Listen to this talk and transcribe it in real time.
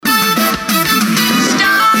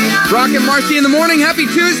Brock and Marci in the morning. Happy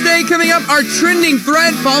Tuesday. Coming up, our trending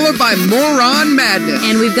thread, followed by Moron Madness.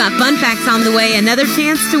 And we've got fun facts on the way. Another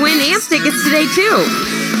chance to win AMP tickets today, too.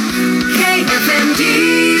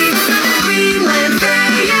 KFMD, Greenland,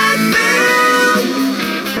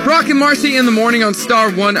 Fayetteville. Brock and Marci in the morning on Star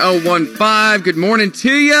 1015. Good morning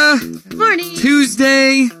to you. Morning.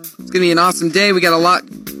 Tuesday. It's going to be an awesome day. We got a lot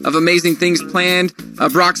of amazing things planned.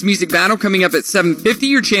 Brock's Music Battle coming up at 7:50.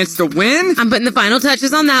 Your chance to win. I'm putting the final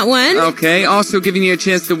touches on that one. Okay. Also giving you a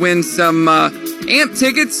chance to win some AMP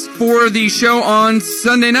tickets for the show on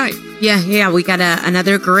Sunday night. Yeah. We got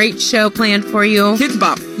another great show planned for you. Kids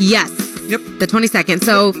Bop. Yes. Yep. The 22nd.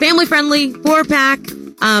 So family friendly, 4-pack.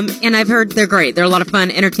 And I've heard they're great. They're a lot of fun,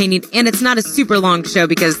 entertaining, and it's not a super long show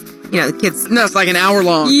because, the kids. No, it's like an hour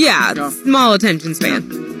long. Yeah. Small attention span.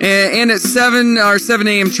 Yeah. And at 7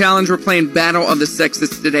 a.m. challenge, we're playing Battle of the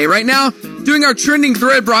Sexes today. Right now, doing our trending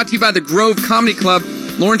thread brought to you by the Grove Comedy Club.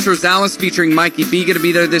 Lawrence Rosales featuring Mikey B going to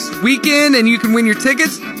be there this weekend, and you can win your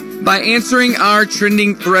tickets by answering our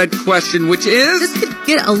trending thread question, which is... This could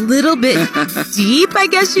get a little bit deep, I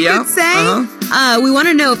guess you could say. We want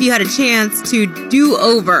to know if you had a chance to do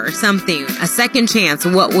over something, a second chance,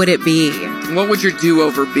 what would it be? What would your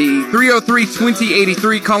do-over be?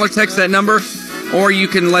 303-2083. Call or text that number. Or you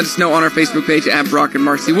can let us know on our Facebook page at Brock and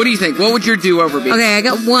Marci. What do you think? What would your do-over be? Okay, I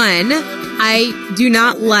got one. I do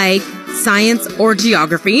not like science or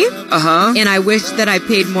geography. And I wish that I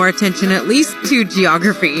paid more attention at least to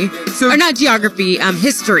geography. Or not geography,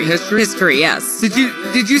 history. History, yes.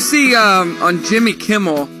 Did you see on Jimmy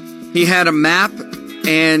Kimmel, he had a map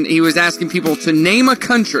and he was asking people to name a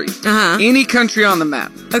country. Any country on the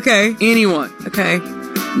map. Okay. Anyone. Okay.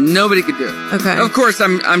 Nobody could do it. Okay. Of course,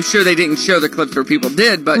 I'm sure they didn't show the clips where people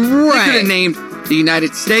did, but they could have named the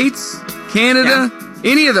United States, Canada,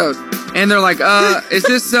 any of those. And they're like, is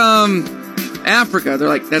this Africa? They're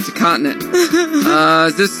like, that's a continent.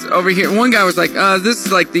 Is this over here? One guy was like, is this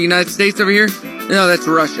like the United States over here? No, that's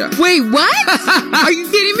Russia. Wait, what? Are you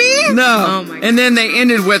kidding me? No. Oh my God. And then they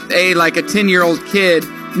ended with a 10-year-old kid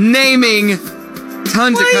naming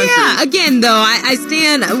tons of countries. Yeah. Again, though, I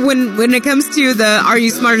stand when it comes to the are you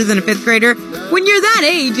smarter than a fifth grader? When you're that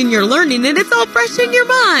age and you're learning it, it's all fresh in your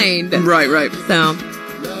mind. Right. So,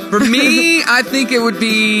 for me, I think it would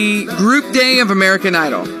be Group Day of American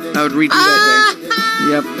Idol. I would redo that day.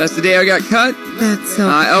 Yep, that's the day I got cut. That's so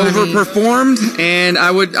I funny. overperformed, and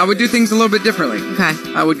I would do things a little bit differently. Okay.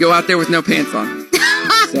 I would go out there with no pants on.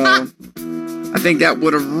 So I think that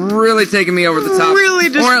would have really taken me over the top. Really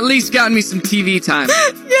or at least gotten me some TV time.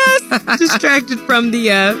 Yes. Distracted from the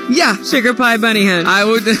sugar pie bunny hunt. I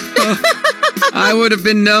would have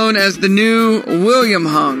been known as the new William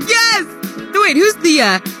Hung. Yes. No, wait, who's the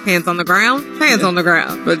pants on the ground? Pants on the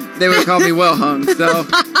ground. But they would have called me Well Hung, so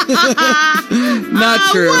not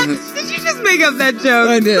true. What? Did you just make up that joke?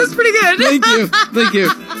 I did. That's pretty good. Thank you.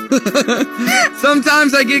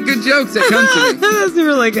 Sometimes I get good jokes that come to me. That's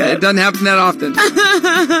really good. It doesn't happen that often.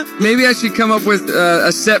 Maybe I should come up with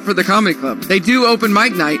a set for the comedy club. They do open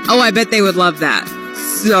mic night. Oh, I bet they would love that.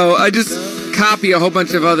 So I just copy a whole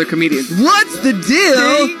bunch of other comedians. What's the deal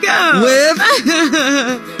There you go. with...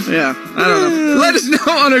 Yeah, I don't know. Let us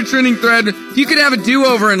know on our trending thread. If you could have a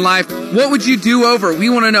do-over in life, what would you do over? We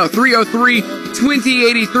want to know.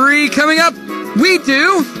 303-2083. Coming up, we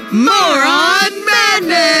do Moron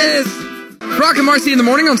Madness. Brock and Marci in the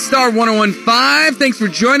morning on Star 1015. Thanks for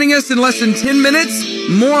joining us. In less than 10 minutes,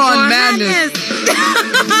 Moron Madness.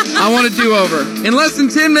 I want a do-over. In less than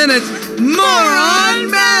 10 minutes, Moron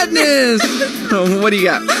Madness. What do you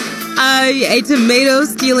got? A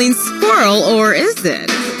tomato-stealing squirrel, or is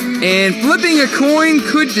it? And flipping a coin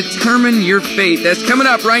could determine your fate. That's coming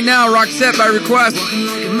up right now. Rock set by request.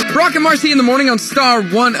 Brock and Marci in the morning on Star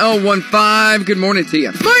 1015. Good morning to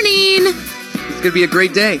you. Morning. It's going to be a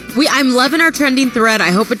great day. I'm loving our trending thread.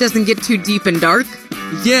 I hope it doesn't get too deep and dark.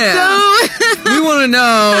 Yeah. So we want to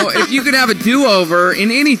know if you could have a do-over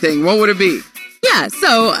in anything, what would it be? Yeah,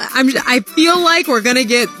 so I feel like we're going to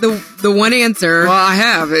get the one answer. Well, I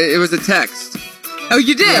have. It was a text. Oh,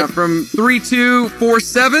 you did? Yeah, from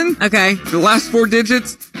 3247. Okay. The last 4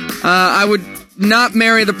 digits. I would not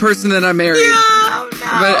marry the person that I married. No.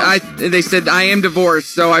 But they said I am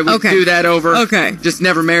divorced, so I would do that over. Okay. Just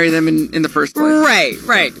never marry them in the first place.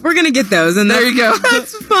 Right. We're going to get those. And there you go.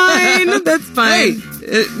 That's fine. That's fine.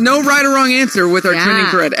 Hey, no right or wrong answer with our trending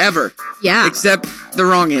thread, ever. Yeah. Except the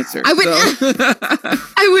wrong answer. I would,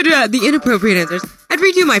 the inappropriate answers. I'd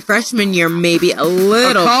redo my freshman year maybe a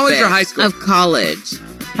little Of college bit. or high school? Of college.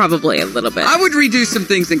 Probably a little bit. I would redo some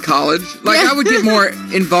things in college. Like, I would get more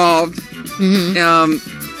involved.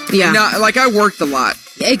 Mm-hmm. Like, I worked a lot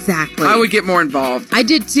Exactly. I would get more involved. I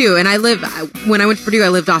did too. And when I went to Purdue, I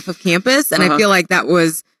lived off of campus, and I feel like that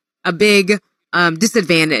was a big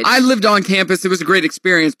disadvantage. I lived on campus. It was a great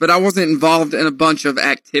experience, but I wasn't involved in a bunch of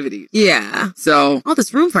activities. Yeah. So. All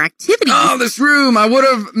this room for activities. Oh, this room. I would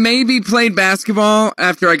have maybe played basketball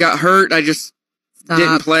after I got hurt. I just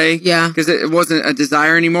didn't play. Yeah. Because it wasn't a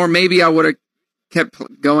desire anymore. Maybe I would have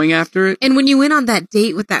kept going after it. And when you went on that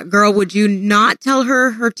date with that girl, would you not tell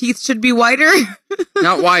her teeth should be whiter?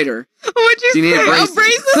 Not whiter. Would you She needed say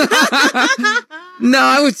braces. No,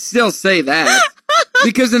 I would still say that.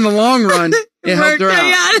 Because in the long run, it helped her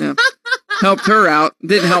out. Yeah. Helped her out.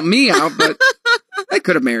 Didn't help me out, but I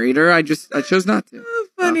could have married her. I chose not to. Oh,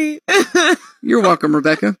 funny. You're welcome,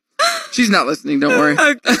 Rebecca. She's not listening, don't worry.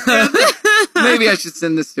 Okay. Maybe I should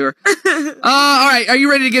send this to her. All right, are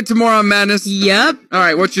you ready to get to more on Madness? Yep. All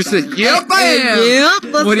right, what's your say? Yep, I am.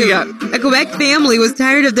 Yep. What do you got? A Quebec family was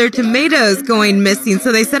tired of their tomatoes going missing,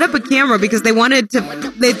 so they set up a camera because they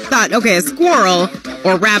thought, okay, a squirrel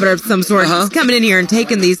or rabbit of some sort is coming in here and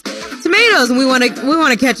taking these tomatoes, and we want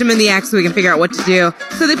to catch them in the act so we can figure out what to do.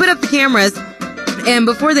 So they put up the cameras, and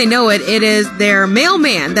before they know it, it is their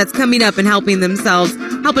mailman that's coming up and helping himself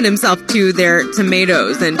to their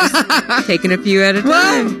tomatoes and just taking a few at a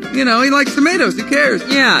time. Well, he likes tomatoes. Who cares?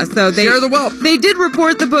 Yeah, so they share the wealth. They did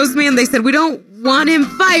report the postman. They said, we don't want him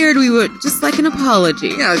fired. We would just like an apology.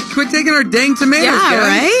 Yeah, quit taking our dang tomatoes, yeah,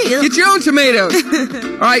 guys. Right? Get your own tomatoes.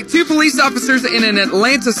 All right, 2 police officers in an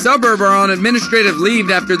Atlanta suburb are on administrative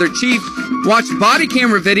leave after their chief watched body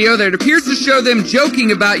camera video that appears to show them joking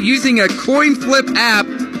about using a coin flip app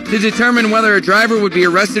to determine whether a driver would be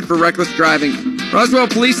arrested for reckless driving. Roswell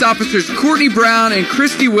police officers Courtney Brown and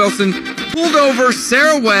Christy Wilson pulled over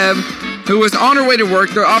Sarah Webb, who was on her way to work.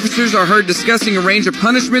 The officers are heard discussing a range of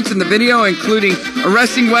punishments in the video, including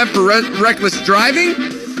arresting Webb for reckless driving.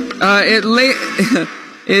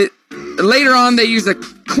 Later on, they used a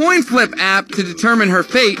coin flip app to determine her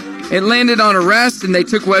fate. It landed on arrest, and they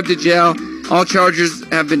took Webb to jail. All charges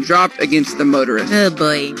have been dropped against the motorist. Oh,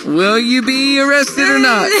 boy. Will you be arrested or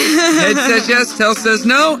not? Head says yes, tail says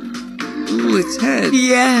no. Ooh, it's head.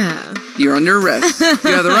 Yeah. You're under arrest. You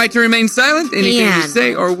have the right to remain silent. Anything you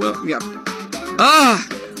say or will. Yeah.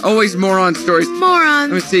 Always moron stories. Moron.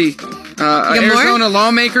 Let me see. Arizona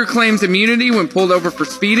lawmaker claims immunity when pulled over for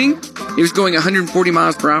speeding. He was going 140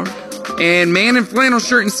 miles per hour. And man in flannel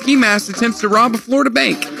shirt and ski mask attempts to rob a Florida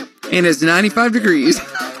bank. And it's 95 degrees.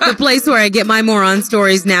 The place where I get my moron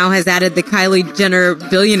stories now has added the Kylie Jenner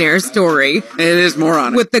billionaire story. It is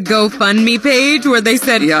moronic. With the GoFundMe page where they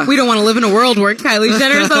said, we don't want to live in a world where Kylie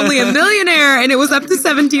Jenner is only a millionaire, and it was up to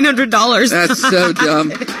 $1,700. That's so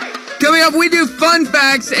dumb. Coming up, we do fun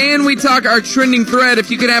facts, and we talk our trending thread. If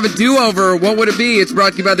you could have a do-over, what would it be? It's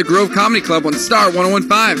brought to you by the Grove Comedy Club on Star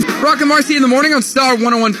 101.5. Brock and Marci in the morning on Star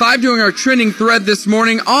 101.5 doing our trending thread this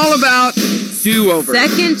morning, all about do-over.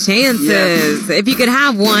 Second chances. Yes. If you could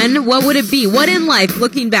have one, what would it be? What in life,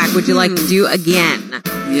 looking back, would you like to do again?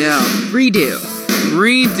 Yeah. Redos.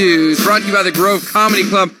 Brought to you by the Grove Comedy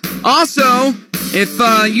Club. Also, if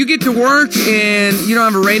you get to work and you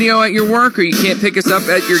don't have a radio at your work or you can't pick us up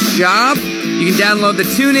at your job, you can download the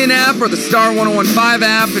TuneIn app or the Star 101.5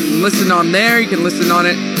 app and listen on there. You can listen on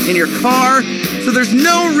it in your car. So there's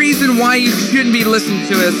no reason why you shouldn't be listening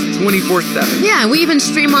to us 24/7. Yeah, we even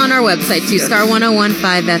stream on our website too,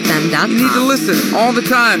 star1015fm.com. You need to listen all the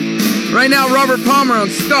time. Right now, Robert Palmer on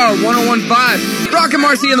Star 101.5. Brock and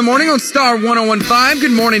Marci in the morning on Star 101.5.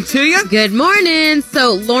 Good morning to you. Good morning.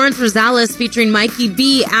 So, Lawrence Rosales featuring Mikey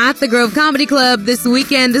B at the Grove Comedy Club this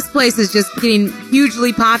weekend. This place is just getting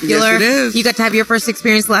hugely popular. Yes, it is. You got to have your first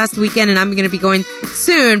experience last weekend, and I'm going to be going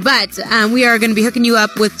soon. But we are going to be hooking you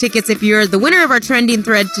up with tickets if you're the winner of our trending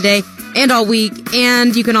thread today and all week.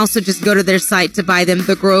 And you can also just go to their site to buy them,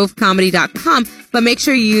 thegrovecomedy.com. But make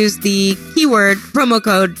sure you use the keyword promo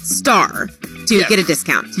code STAR to get a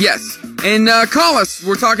discount. Yes. And call us.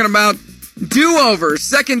 We're talking about do-overs,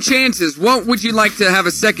 second chances. What would you like to have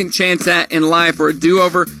a second chance at in life or a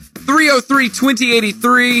do-over?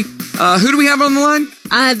 303-2083. Who do we have on the line?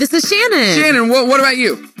 This is Shannon. Shannon, what about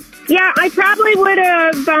you? Yeah, I probably would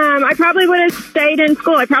have stayed in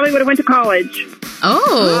school. I probably would have went to college.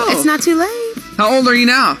 Oh, it's not too late. How old are you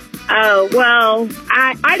now? Oh, well,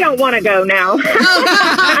 I don't want to go now.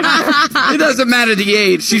 It doesn't matter the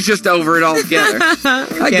age. She's just over it altogether.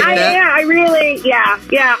 I get that.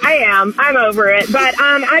 Yeah, I am. I'm over it. But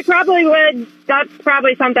I probably would. That's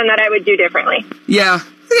probably something that I would do differently. Yeah.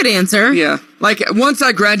 That's a good answer. Yeah. Like, once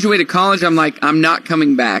I graduated college, I'm like, I'm not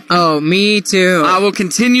coming back. Oh, me too. I will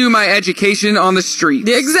continue my education on the street.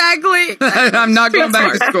 Exactly. I'm not going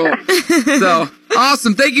back to school. So,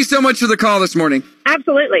 awesome. Thank you so much for the call this morning.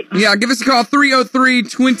 absolutely. Yeah, give us a call,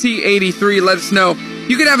 303-2083. Let us know.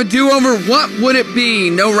 You could have a do-over. What would it be?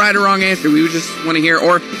 No right or wrong answer. We would just want to hear.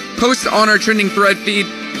 Or post on our trending thread feed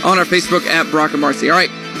on our Facebook at Brock and Marci. All right.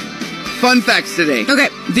 Fun facts today. Okay.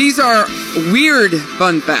 These are weird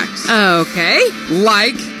fun facts. Okay.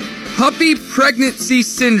 Like puppy pregnancy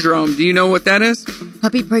syndrome. Do you know what that is?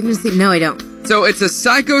 Puppy pregnancy? No, I don't. So it's a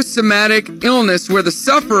psychosomatic illness where the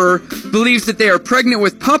sufferer believes that they are pregnant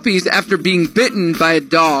with puppies after being bitten by a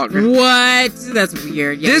dog. What? That's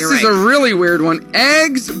weird. Yeah, This is a really weird one.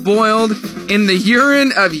 Eggs boiled in the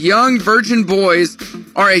urine of young virgin boys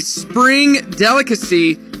are a spring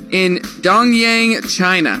delicacy in Dongyang,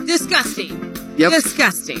 China. disgusting. Yep.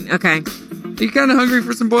 Disgusting. Okay. Are you kind of hungry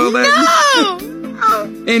for some boiled eggs? No!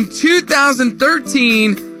 In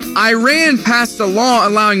 2013, Iran passed a law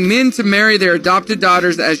allowing men to marry their adopted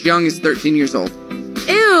daughters as young as 13 years old.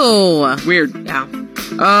 Ew. Weird. Yeah.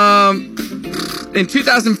 In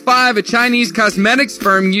 2005, a Chinese cosmetics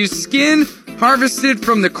firm used skin harvested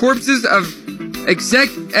from the corpses of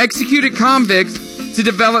executed convicts to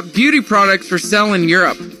develop beauty products for sale in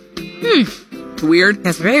Europe. Weird.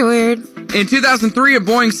 That's very weird. In 2003, a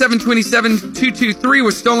Boeing 727-223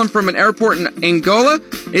 was stolen from an airport in Angola.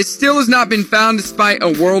 It still has not been found despite a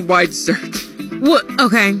worldwide search. What?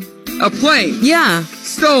 Okay. A plane. Yeah.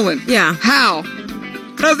 Stolen. Yeah. How?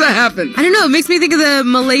 How's that happen? I don't know. It makes me think of the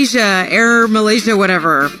Air Malaysia,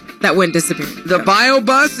 whatever, that went disappearing. The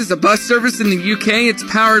BioBus is a bus service in the UK. It's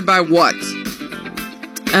powered by what?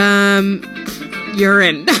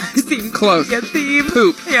 Urine. Close. Get theme.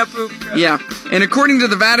 Poop. Yeah, poop. Yeah. And according to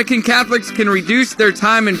the Vatican, Catholics can reduce their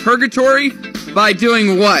time in purgatory by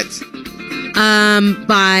doing what?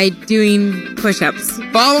 By doing push-ups.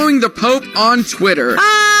 Following the Pope on Twitter.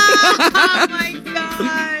 Oh my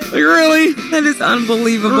god. Like, really? That is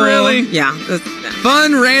unbelievable. Really? Yeah.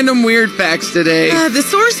 Fun, random, weird facts today. The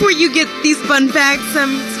source where you get these fun facts,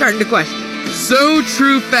 I'm starting to question.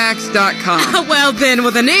 SoTrueFacts.com. Well, then,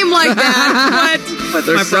 with a name like that, what's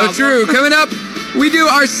They're my so problem? true. Coming up, we do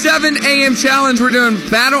our 7 a.m. challenge. We're doing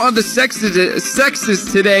Battle of the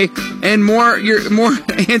Sexes today, and more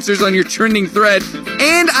answers on your trending thread.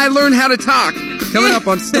 And I learned how to talk. Coming up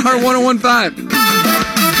on Star 1015.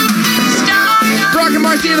 Brock and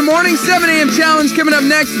Marci in the morning, 7 a.m. challenge coming up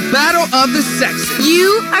next. Battle of the Sexes.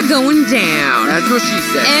 You are going down. That's what she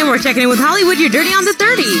said. And we're checking in with Hollywood. You're dirty on the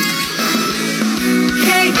 30.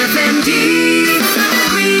 KFMD,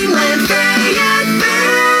 Greenland,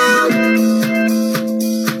 Fayetteville.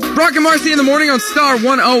 Brock and Marci in the morning on Star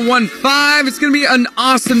 1015. It's going to be an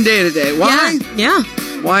awesome day today. Why? Yeah.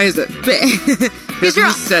 Why is it? Because we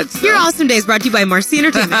said so. Your awesome day is brought to you by Marci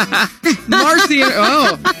Entertainment. Marci,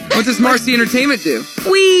 what does Marci Entertainment do?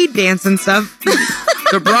 We dance and stuff.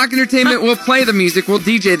 So Brock Entertainment will play the music, we'll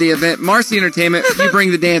DJ the event. Marci Entertainment, you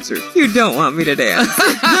bring the dancers. You don't want me to dance.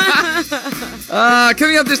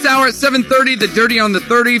 Coming up this hour at 7:30, the Dirty on the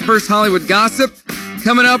 30, first Hollywood gossip.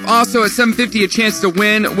 Coming up also at 7:50, a chance to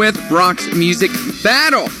win with Brock's Music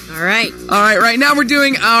Battle. All right. Right now we're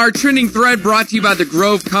doing our trending thread brought to you by the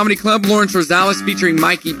Grove Comedy Club. Lawrence Rosales featuring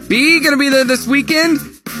Mikey B. Going to be there this weekend.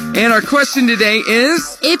 And our question today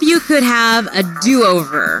is... if you could have a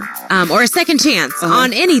do-over or a second chance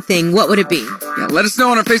on anything, what would it be? Yeah, let us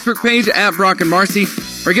know on our Facebook page at Brock and Marci.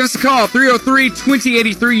 Or give us a call,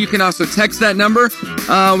 303-2083. You can also text that number.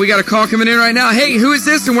 We got a call coming in right now. Hey, who is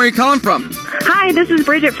this and where are you calling from? Hi, this is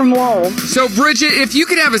Bridget from Lowell. So, Bridget, if you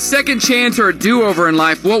could have a second chance or a do-over in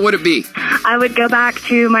life, what would it be? I would go back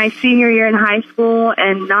to my senior year in high school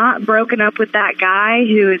and not broken up with that guy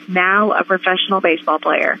who is now a professional baseball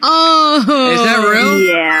player. Oh. Is that real?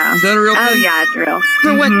 Yeah. Is that a real thing? Oh, yeah, it's real.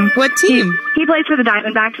 For what team? He plays for the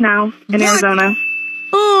Diamondbacks now in Arizona.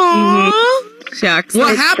 Oh. Shucks.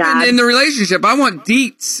 What It's happened sad. in the relationship? I want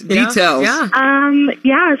details. Yeah.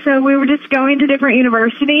 Yeah, so we were just going to different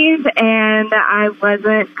universities, and I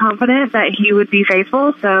wasn't confident that he would be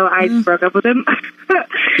faithful, so I broke up with him.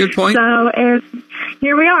 Good point. So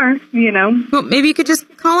here we are, you know. Well, maybe you could just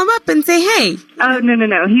call him up and say, hey. Oh,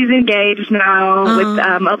 no. He's engaged now with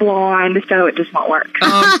a blonde, so it just won't work.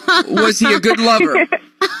 Was he a good lover?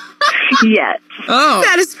 Yes. Oh.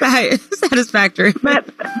 Satisfactory. But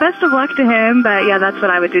best of luck to him, but yeah, that's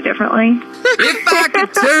what I would do differently. If I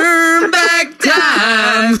could turn back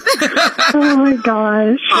time. Oh my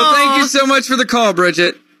gosh. Well, thank you so much for the call,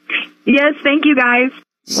 Bridget. Yes, thank you guys.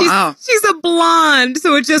 Wow. She's a blonde,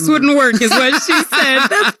 so it just wouldn't work, is what she said.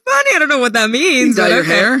 That's funny. I don't know what that means. Dye but your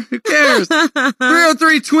okay. hair? Who cares?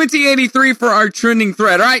 303-2083 for our trending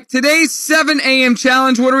thread. All right, today's 7 a.m.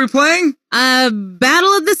 challenge. What are we playing?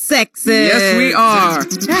 Battle of the Sexes. Yes, we are.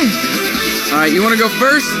 Okay. All right, you want to go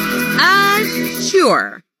first?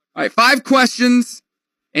 Sure. All right, 5 questions,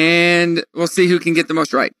 and we'll see who can get the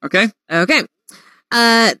most right, okay? Okay.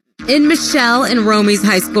 In Michelle and Romy's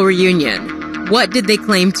high school reunion, what did they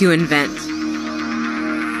claim to invent?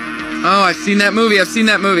 Oh, I've seen that movie.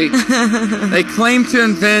 They claim to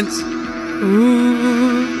invent...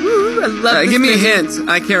 Ooh, I love this Give me a movie. hint.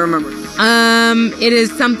 I can't remember. It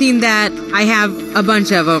is something that I have a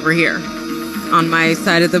bunch of over here on my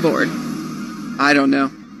side of the board. I don't know.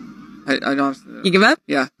 I don't... You give up?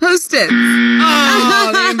 Yeah. Post-its.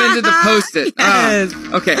 Oh, they invented the Post-it. Yes.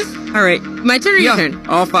 Okay. All right. My turn or your turn?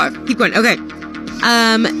 All 5. Keep going. Okay.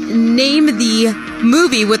 Name the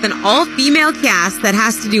movie with an all-female cast that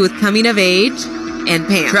has to do with coming of age and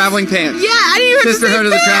pants. Traveling Pants. Yeah, I didn't even Sisterhood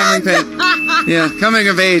of the Traveling Pants. Yeah, coming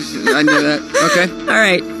of age. I knew that. Okay. All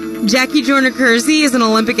right. Jackie Joyner-Kersee is an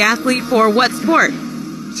Olympic athlete for what sport?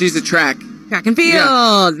 She's a track. Track and field.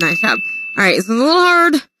 Yeah. Nice job. All right. It's a little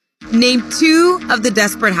hard. Name 2 of the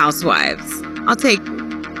Desperate Housewives. I'll take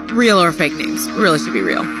real or fake names. Really should be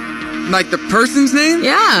real. Like the person's name?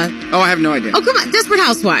 Yeah. Oh, I have no idea. Oh, come on. Desperate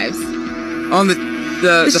Housewives. On the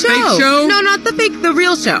fake show? No, not the fake. The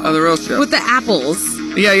real show. Oh, the real show. With the apples.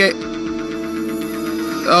 Yeah.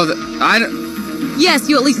 Oh, I don't... Yes,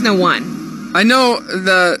 you at least know one. I know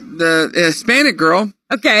the Hispanic girl.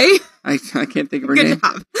 Okay. I can't think of her Good name.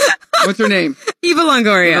 job. What's her name? Eva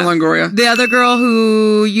Longoria. Eva Longoria. The other girl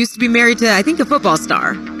who used to be married to, I think, a football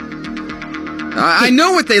star. I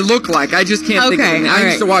know what they look like. I just can't think of them. I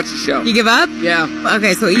used to watch the show. You give up? Yeah.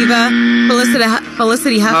 Okay, so Eva,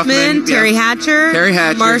 Felicity Huffman, Terry Hatcher,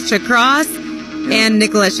 Marsha Cross, and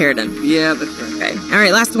Nicolette Sheridan. Yeah, that's right. Okay. All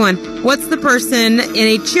right, last one. What's the person in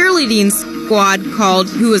a cheerleading squad called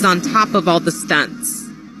who is on top of all the stunts?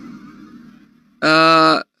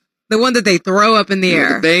 The one that they throw up in the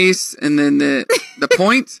air. The base and then the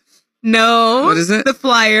point? No. What is it? The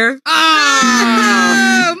flyer.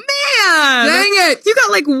 Oh, man. Dang it. You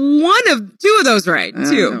got like 2 of those right.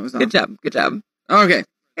 2. Good job. Okay.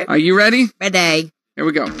 Are you ready? Ready. Here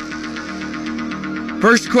we go.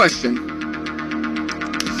 First question.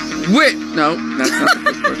 No, that's not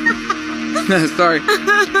the first question. Sorry.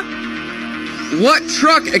 What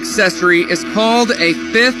truck accessory is called a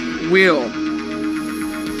fifth wheel?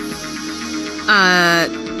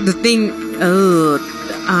 The thing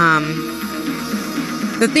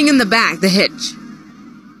in the back, the hitch.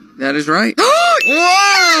 That is right.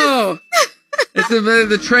 Whoa! It's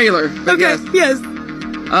the trailer. But okay, yes.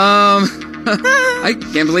 I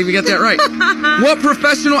can't believe you got that right. What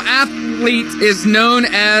professional athlete is known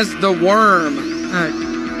as the Worm?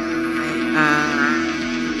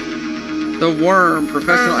 The Worm,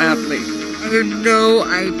 professional athlete. I have no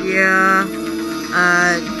idea.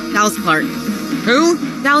 Dallas Clark. Who?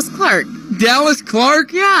 Dallas Clark. Dallas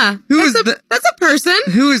Clark? Yeah. That's a person.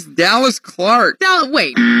 Who is Dallas Clark?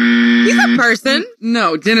 Wait. He's a person.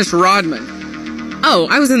 No, Dennis Rodman. Oh,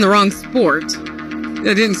 I was in the wrong sport.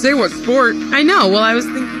 I didn't say what sport. I know. Well, I was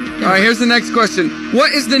thinking... All right, here's the next question.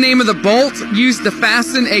 What is the name of the bolt used to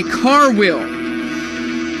fasten a car wheel?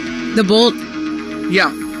 The bolt?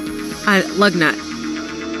 Yeah. Lug nut.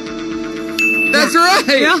 That's right.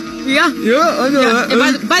 Yeah, I know that.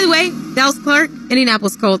 And by the way, Dallas Clark,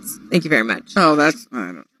 Indianapolis Colts. Thank you very much. Oh,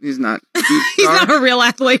 he's not. He's not a real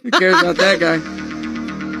athlete. Who cares about that guy?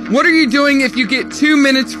 What are you doing if you get 2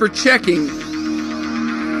 minutes for checking?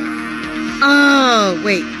 Oh,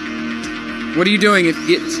 wait. What are you doing if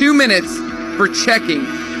you get 2 minutes for checking?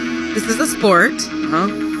 This is a sport. Huh?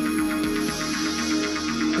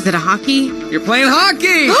 Is it a hockey? You're playing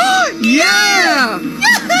hockey! Yeah!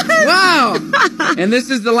 Wow! And this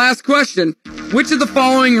is the last question. Which of the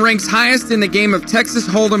following ranks highest in the game of Texas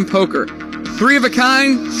Hold'em poker? 3 of a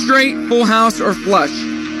kind, straight, full house, or flush?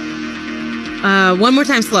 One more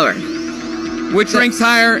time slower. Which ranks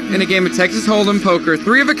higher in a game of Texas Hold'em poker?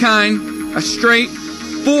 3 of a kind, a straight,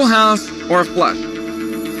 full house, or a flush?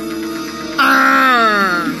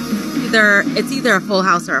 It's either a full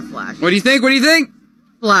house or a flush. What do you think?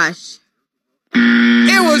 Flush.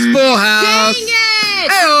 It was full house. Dang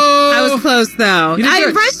it! Hey-oh. I was close, though. I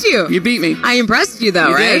impressed you. You beat me. I impressed you, though,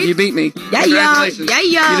 you right? Did. You beat me. Yeah, Congratulations.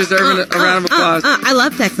 yeah. You deserve a round of applause. I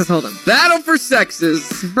love Texas Hold'em. Battle for sexes.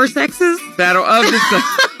 For sexes? Battle of the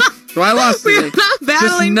sexes. So I lost today. We're not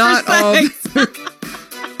battling just not for sex.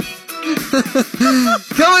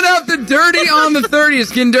 Coming up, the Dirty on the 30.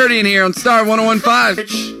 It's getting dirty in here on Star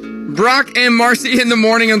 101.5. Brock and Marci in the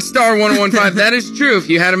morning on Star 101.5. That is true. If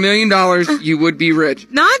you had $1 million, you would be rich.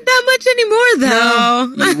 Not that much anymore, though.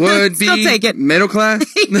 No, you would be Still take it. middle class.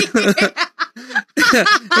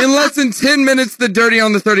 In less than 10 minutes, the Dirty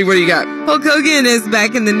on the 30. What do you got? Hulk Hogan is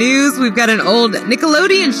back in the news. We've got an old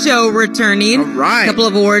Nickelodeon show returning. All right. A couple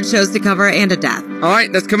of award shows to cover and a death. All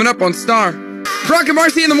right, that's coming up on Star. Brock and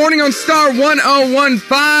Marci in the morning on Star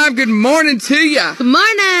 1015. Good morning to you. Good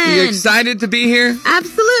morning. You excited to be here?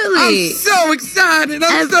 Absolutely. I'm so excited.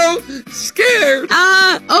 I'm so scared.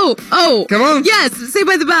 Oh. Come on. Yes, Saved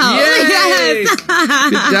by the Bell. Yay. Yes.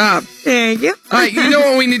 Good job. Thank you. All right, you know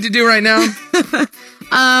what we need to do right now?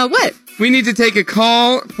 What? We need to take a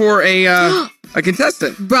call for a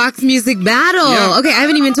contestant. Brock's Music Battle. Yeah. Okay, I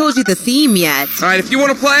haven't even told you the theme yet. All right, if you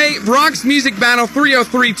want to play Brock's Music Battle,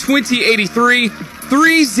 303-2083,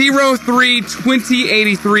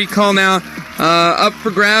 303-2083. Call now. Up for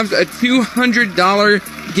grabs, a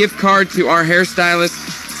 $200 gift card to our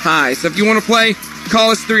hairstylist, Ty. So if you want to play,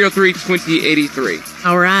 call us 303-2083.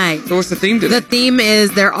 All right. So what's the theme today? The theme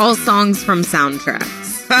is they're all songs from soundtracks.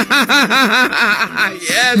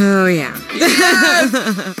 Yes. Oh, yeah. Yes.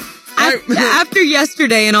 After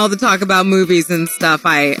yesterday and all the talk about movies and stuff,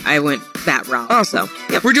 I went that route. Awesome. So,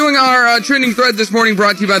 yep. We're doing our trending thread this morning,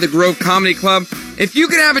 brought to you by the Grove Comedy Club. If you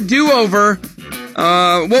could have a do-over,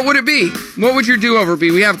 what would it be? What would your do-over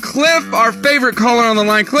be? We have Cliff, our favorite caller on the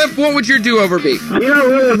line. Cliff, what would your do-over be?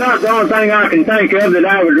 Really about the only thing I can think of that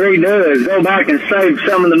I would redo is go back and save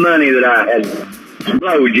some of the money that I had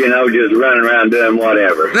blowed, just running around doing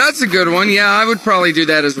whatever. That's a good one. Yeah, I would probably do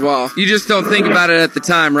that as well. You just don't think about it at the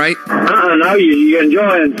time, right? No, you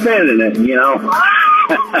enjoy spending it,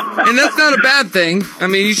 And that's not a bad thing. I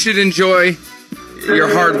mean, you should enjoy your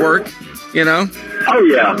hard work, Oh,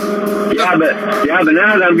 yeah. Yeah, but now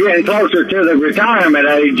that I'm getting closer to the retirement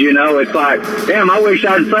age, it's like, damn, I wish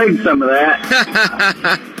I'd saved some of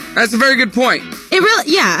that. That's a very good point. It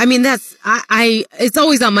really, yeah. I mean, it's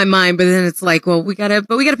always on my mind, but then it's like, well, we gotta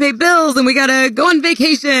pay bills and we gotta go on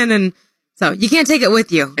vacation, and so you can't take it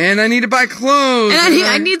with you. And I need to buy clothes. And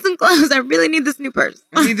I need some clothes. I really need this new purse.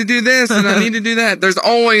 I need to do this and I need to do that. There's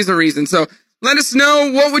always a reason. So let us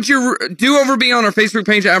know, what would your do-over be on our Facebook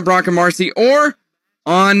page at Brock and Marci, or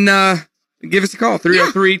on, give us a call,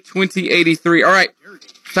 303-2083. All right.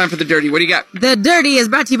 Time for the Dirty. What do you got? The Dirty is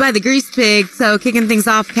brought to you by the Grease Pig. So kicking things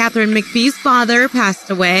off, Catherine McPhee's father passed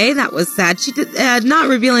away. That was sad. She did not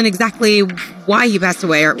revealing exactly why he passed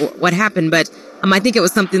away or what happened, but I think it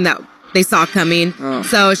was something that they saw coming. Oh.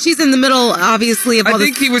 So she's in the middle, obviously, of all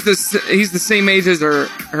this. I think he's the same age as her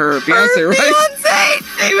fiance, right? Fiance,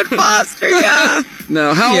 David Foster, yeah.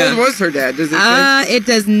 No, how old was her dad? Does it say? It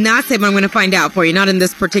does not say, but I'm going to find out for you. Not in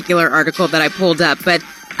this particular article that I pulled up, but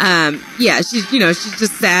yeah, she's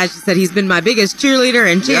just sad. She said he's been my biggest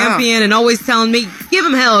cheerleader and champion, and always telling me, give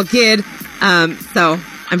him hell, kid. So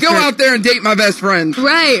I'm Go out there and date my best friend.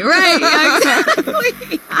 Right, yeah, exactly.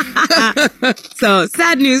 So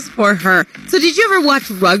sad news for her. So did you ever watch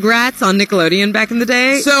Rugrats on Nickelodeon back in the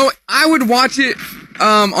day? So I would watch it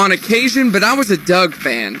on occasion, but I was a Doug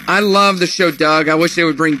fan. I love the show Doug. I wish they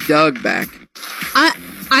would bring Doug back.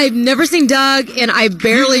 I've never seen Doug, and I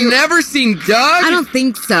barely... You've never seen Doug? I don't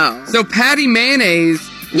think so. So Patty Mayonnaise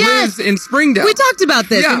lives in Springdale. We talked about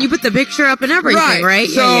this, and you put the picture up and everything, right?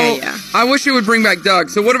 So yeah. I wish it would bring back Doug.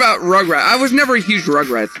 So what about Rugrats? I was never a huge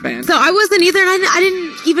Rugrats fan. So I wasn't either, and I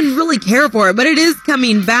didn't even really care for it, but it is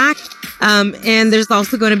coming back. And there's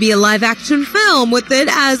also going to be a live-action film with it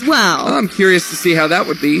as well. I'm curious to see how that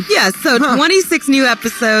would be. Yeah, so 26 new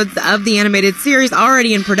episodes of the animated series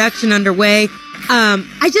already in production underway.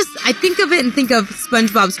 I think of it and think of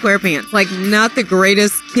SpongeBob SquarePants, like not the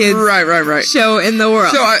greatest kids show in the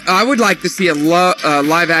world. So I would like to see a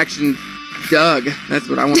live-action Doug. That's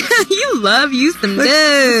what I want. You love you some Doug.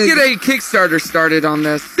 Let's get a Kickstarter started on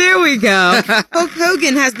this. There we go. Hulk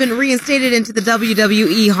Hogan has been reinstated into the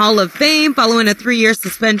WWE Hall of Fame following a 3-year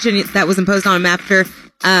suspension that was imposed on him after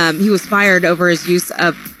he was fired over his use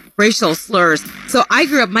of racial slurs. So I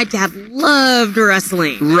grew up, my dad loved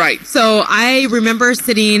wrestling. Right. So I remember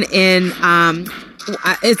sitting in,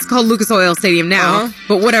 it's called Lucas Oil Stadium now,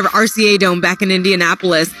 but whatever, RCA Dome back in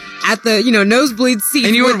Indianapolis at the, nosebleed seat.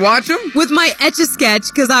 And you would watch them? With my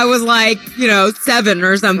Etch-a-Sketch, because I was like, 7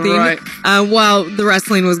 or something, while the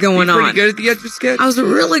wrestling was going on. Pretty good at the Etch-a-Sketch? I was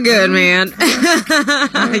really good, man.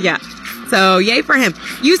 Yeah. So, yay for him.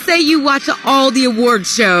 You say you watch all the award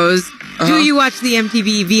shows. Do you watch the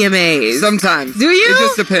MTV VMAs? Sometimes. Do you? It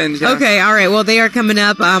just depends, yeah. Okay, all right. Well, they are coming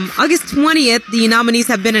up. August 20th, the nominees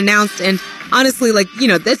have been announced, and honestly,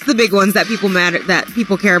 that's the big ones that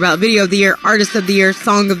people care about. Video of the Year, Artist of the Year,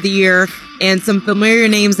 Song of the Year, and some familiar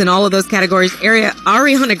names in all of those categories.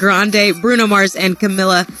 Ariana Grande, Bruno Mars, and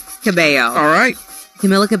Camila Cabello. All right.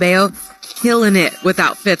 Camila Cabello, killing it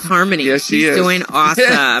without Fifth Harmony. Yes, she She's is. doing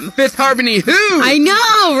awesome. Fifth Harmony who? I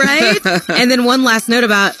know, right? And then one last note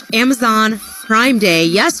about Amazon Prime Day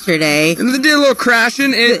yesterday. And they did a little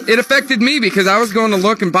crashing. It affected me because I was going to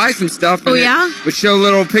look and buy some stuff. And yeah? It would show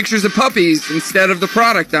little pictures of puppies instead of the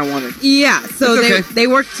product I wanted. Yeah, so they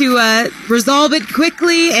worked to resolve it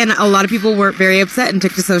quickly, and a lot of people were very upset and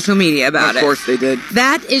took to social media about it. Of course they did.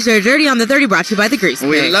 That is your Dirty on the 30 brought to you by the Grease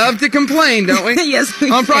We Pig. love to complain, don't we? Yes,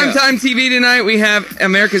 we On do. Primetime TV tonight, we have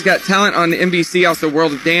America's Got Talent on NBC, also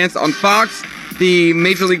World of Dance on Fox, the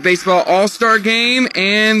Major League Baseball All-Star Game,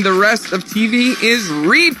 and the rest of TV is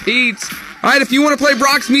repeats. All right, if you want to play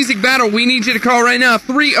Brock's Music Battle, we need you to call right now,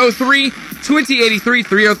 303-2083,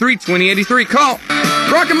 303-2083. Call.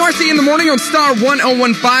 Brock and Marci in the morning on Star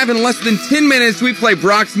 1015. In less than 10 minutes, we play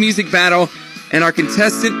Brock's Music Battle, and our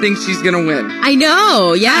contestant thinks she's going to win. I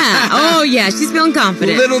know, yeah. Oh, yeah, she's feeling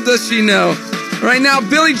confident. Little does she know. Right now,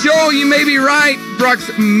 Billy Joel, you may be right. Brock's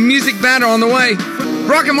Music Battle on the way.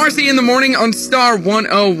 Brock and Marci in the morning on Star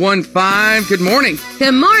 1015. Good morning.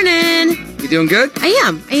 Good morning. You doing good? I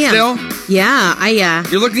am. Still? Yeah,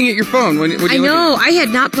 You're looking at your phone. What are you I know. I had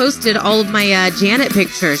not posted all of my Janet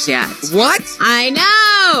pictures yet. What? I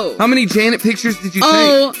know. How many Janet pictures did you take?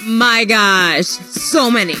 Oh my gosh. So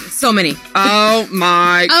many. Oh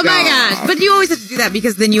my Oh my gosh. But you always have to do that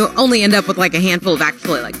because then you only end up with like a handful of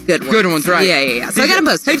actually like good ones. Good ones, right. Yeah. So I got to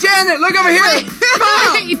post. Hey, Janet, look over here. Right. Come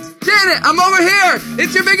on. Janet, I'm over here.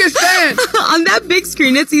 It's your biggest fan. On that big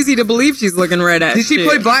screen, it's easy to believe she's looking right at Did she you.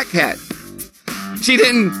 play Black Cat? She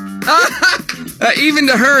didn't. Even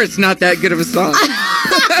to her, it's not that good of a song.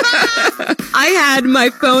 I had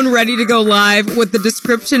my phone ready to go live with the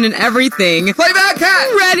description and everything. Play Black Cat.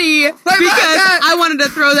 Ready. Play Black because Cat. I wanted to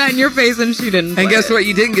throw that in your face and she didn't. And play guess it. what?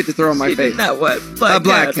 You didn't get to throw in my face. That what? Black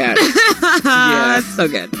Cat. That's so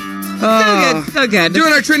good. So good.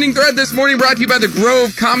 Doing our trending thread this morning, brought to you by the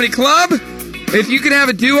Grove Comedy Club. If you could have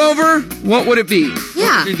a do-over, what would it be?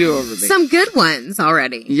 Yeah. What would your do-over be? Some good ones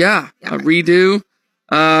already. Yeah. A redo.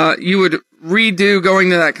 You would redo going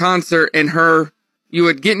to that concert, and you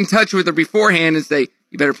would get in touch with her beforehand and say,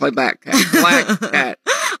 you better play Black Cat. Black Cat.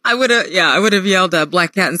 I would have yelled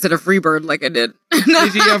Black Cat instead of Freebird like I did. No.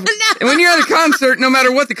 Did you yell, and when you're at a concert, no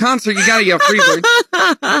matter what the concert, you gotta yell Freebird.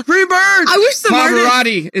 Freebird! I wish some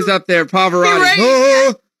Pavarotti is up there. Pavarotti. Right.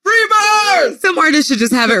 Oh, Freebird! Some artists should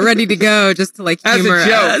just have it ready to go just to like humor As a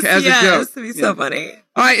joke. us. As a joke. It'd be so funny.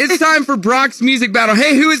 All right, it's time for Brock's Music Battle.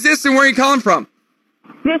 Hey, who is this and where are you calling from?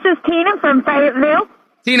 This is Tina from Fayetteville.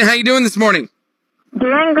 Tina, how you doing this morning?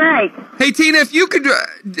 Doing great. Hey, Tina, if you could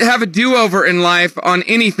have a do-over in life on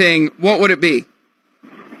anything, what would it be?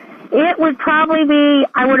 It would probably be,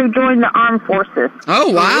 I would have joined the armed forces. Oh,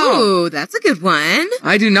 wow. Ooh, that's a good one.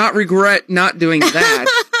 I do not regret not doing that.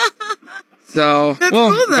 So, That's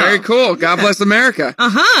cool, though. very cool. God bless America.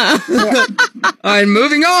 Uh-huh. All right,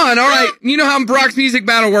 moving on. All right, you know how Brock's Music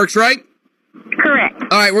Battle works, right? Correct. All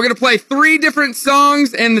right, we're going to play 3 different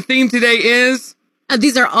songs, and the theme today is...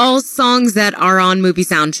 These are all songs that are on movie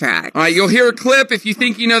soundtrack. All right, you'll hear a clip. If you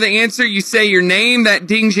think you know the answer, you say your name. That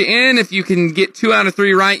dings you in. If you can get 2 out of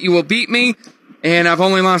 3 right, you will beat me. And I've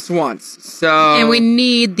only lost once. So. And we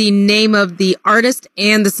need the name of the artist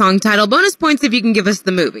and the song title. Bonus points if you can give us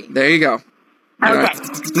the movie. There you go. All Okay.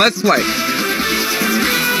 right, let's play.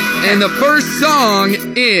 And the first song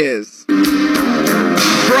is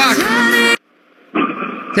Brock.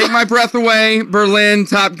 Take My Breath Away, Berlin,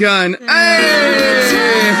 Top Gun. Hey!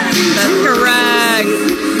 That's correct.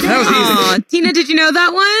 That was Aw, easy. Tina, did you know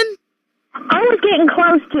that one? I was getting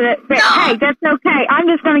close to it, but hey, that's okay. I'm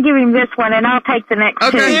just going to give him this one, and I'll take the next two.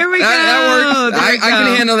 Okay, There we go. That works. There we I can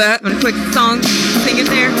go. handle that. Want a quick song? Sing it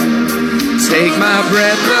there. Take my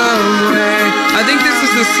breath away. I think this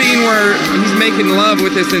is the scene where he's making love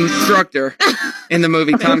with this instructor in the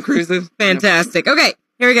movie Tom Cruise is. Fantastic. Okay,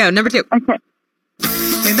 here we go. Number 2. Okay.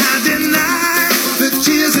 And I deny the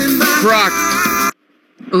tears in my Brock,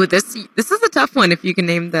 Ooh, this is a tough one if you can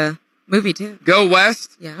name the movie too. Go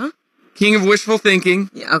West, Yeah? King of Wishful Thinking.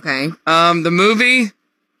 Yeah, okay. The movie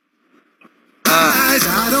eyes.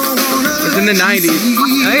 I don't wanna was in the 90s.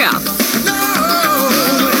 Oh, yeah.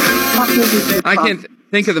 I can't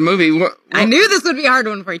think of the movie. I knew this would be a hard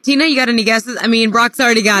one for you. Tina, you got any guesses? I mean, Brock's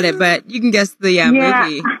already got it, but you can guess the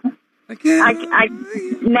movie.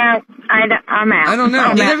 No, I'm out. I don't know.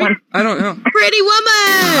 on that one. I don't know. Pretty Woman!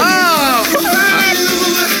 Oh!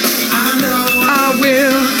 I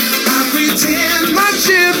will I pretend my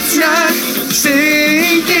ship's not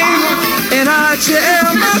sinking, and I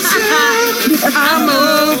tell myself I'm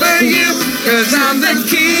over you, 'cause I'm the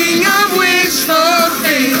king of wishful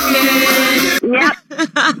thinking. Yep.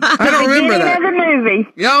 I don't remember Beginning that. of the the movie.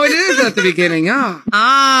 Oh, it is at the beginning. Oh.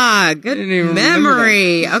 Good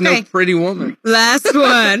memory. Okay. No Pretty Woman. Last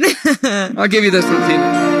one. I'll give you this one, Tina.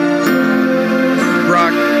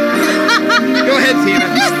 Brock. Go ahead, Tina.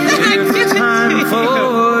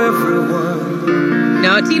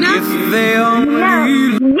 No, Tina? No.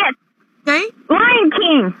 Yes. Okay. Lion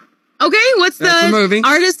King. Okay, what's That's the movie.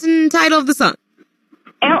 artist and title of the song?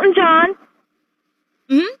 Elton John.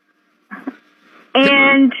 Mm-hmm.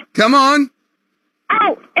 And Come on.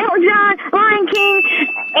 Elton John, Lion King,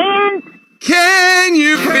 and Can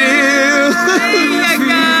you feel the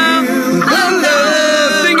love?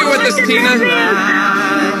 Sing it with us, Tina.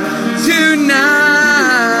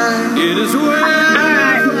 Tonight. It is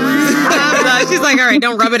She's like, all right,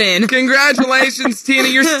 don't rub it in. Congratulations, Tina.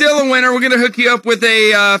 You're still a winner. We're going to hook you up with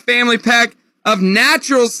a family pack of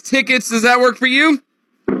Naturals tickets. Does that work for you?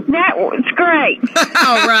 that was great.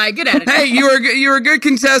 All right, good attitude. Hey, you were a good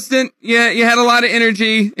contestant. Yeah, you had a lot of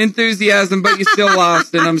energy, enthusiasm, but you still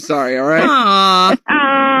lost, and I'm sorry, all right? Aww.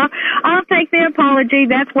 I'll take the apology.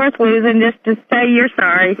 That's worth losing just to say you're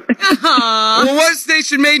sorry. Aww. Well, what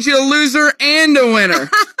station made you a loser and a winner?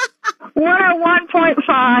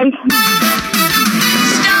 101.5.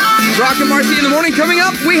 Rock and Marci in the morning. Coming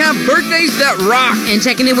up, we have birthdays that rock. And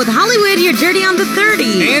checking in with Hollywood, you're dirty on the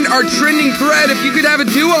 30. And our trending thread, if you could have a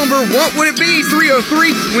do-over, what would it be?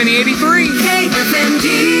 303-2083. KFMD,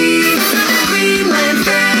 Greenland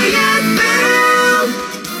Fayetteville.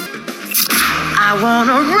 I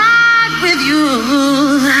wanna rock with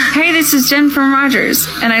you. Hey, this is Jen from Rogers,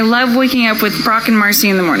 and I love waking up with Brock and Marci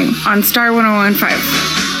in the morning on Star 101.5.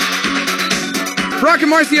 Rock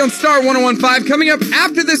and Marci on Star 101.5. Coming up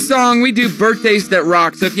after this song, we do birthdays that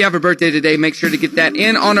rock. So if you have a birthday today, make sure to get that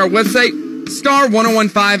in on our website,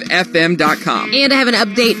 star1015fm.com. And I have an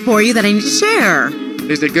update for you that I need to share.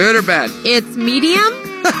 Is it good or bad? It's medium.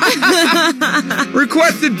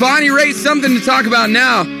 Requested Bonnie Raitt, something to talk about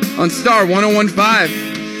now on Star 101.5.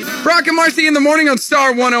 Brock and Marci in the morning on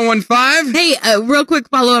Star 101.5. Hey, real quick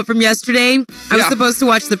follow-up from yesterday. I was supposed to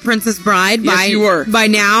watch The Princess Bride by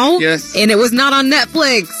now. Yes. And it was not on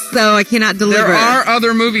Netflix, so I cannot deliver. There are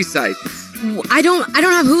other movie sites. I don't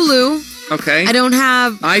have Hulu. Okay. I don't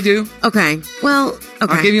have... I do. Okay. Well, okay.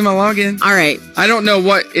 I'll give you my login. All right. I don't know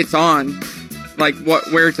what it's on. Like,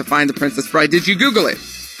 where to find The Princess Bride. Did you Google it?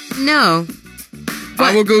 No.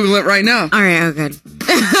 I will Google it right now. All right, oh, good.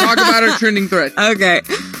 Talk about our trending thread. Okay.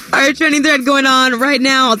 Our trending thread going on right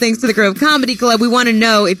now, thanks to the Grove Comedy Club. We want to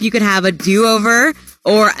know if you could have a do-over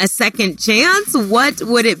or a second chance, what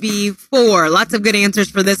would it be for? Lots of good answers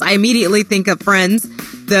for this. I immediately think of Friends,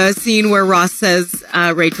 the scene where Ross says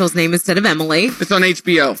Rachel's name instead of Emily. It's on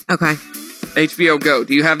HBO. Okay. HBO Go.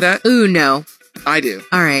 Do you have that? Ooh, no. I do.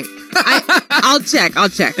 All right. I'll check.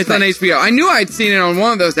 It's on HBO. I knew I'd seen it on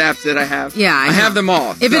one of those apps that I have. Yeah, I have them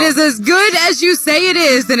all. If it is as good as you say it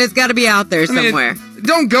is, then it's got to be out there somewhere.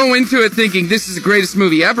 Don't go into it thinking this is the greatest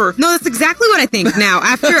movie ever. No, that's exactly what I think now.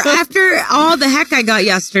 After all the heck I got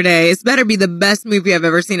yesterday, it's better be the best movie I've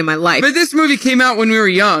ever seen in my life. But this movie came out when we were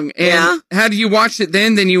young, and had you watched it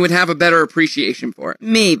then you would have a better appreciation for it.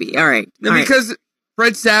 Maybe. All right. Because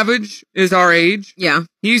Fred Savage is our age. Yeah.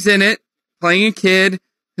 He's in it, playing a kid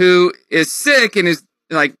who is sick and is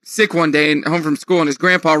like sick one day and home from school, and his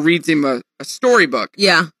grandpa reads him a storybook.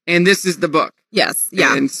 Yeah. And this is the book. Yes.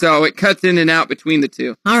 Yeah. And so it cuts in and out between the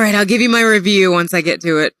two. All right. I'll give you my review once I get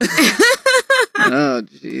to it. Oh,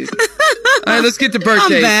 jeez. All right, let's get to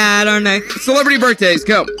birthdays. I'm bad, aren't I? Celebrity birthdays,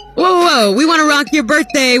 go. Whoa. We want to rock your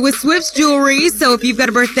birthday with Swift's Jewelry. So if you've got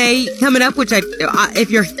a birthday coming up, which if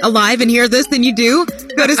you're alive and hear this, then you do,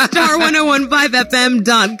 go to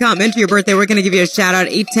star1015fm.com. Enter your birthday. We're going to give you a shout out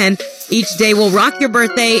 810 each day. We'll rock your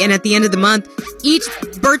birthday. And at the end of the month, each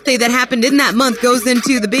birthday that happened in that month goes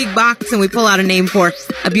into the big box and we pull out a name for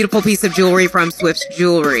a beautiful piece of jewelry from Swift's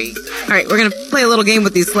Jewelry. All right, we're going to play a little game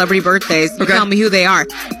with these celebrity birthdays. You tell me who they are.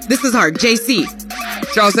 This is hard. JC.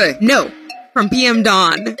 Chelsea. No. From PM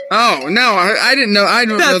Dawn. Oh, no. I didn't know. I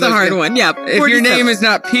don't know. That's a hard one. Yeah. If your name is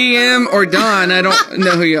not PM or Dawn, I don't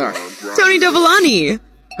know who you are. Tony Dovolani.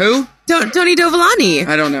 Who? Tony Dovolani.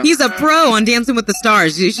 I don't know. He's a pro on Dancing with the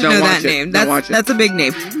Stars. You should know that name. That's a big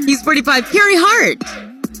name. He's 45. Carrie Hart.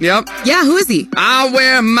 Yep. Yeah, who is he? I'll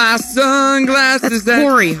wear my sunglasses. That's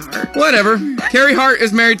Corey Hart. Whatever. Carrie Hart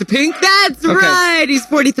is married to Pink? That's right. He's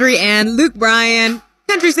 43. And Luke Bryan,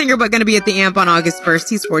 country singer, but going to be at the Amp on August 1st.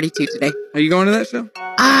 He's 42 today. Are you going to that show?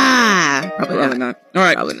 Probably not. All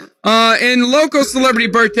right. Probably not. In local celebrity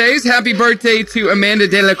birthdays, happy birthday to Amanda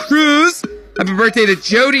De La Cruz. Happy birthday to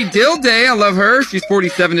Jody Dilday. I love her. She's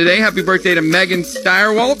 47 today. Happy birthday to Megan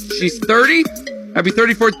Steyerwalt. She's 30. Happy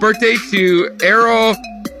 34th birthday to Errol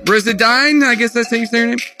Brizadine, I guess that's how you say your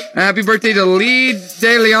name. Happy birthday to Lee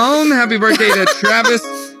De Leon. Happy birthday to Travis.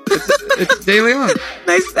 It's De Leon.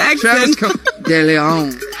 Nice accent. Travis De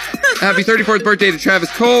Leon. Happy 34th birthday to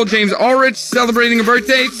Travis Cole. James Ulrich celebrating a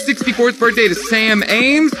birthday. 64th birthday to Sam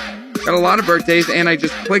Ames. Got a lot of birthdays, and I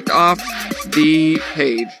just clicked off the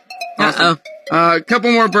page. Awesome. A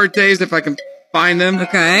couple more birthdays if I can find them.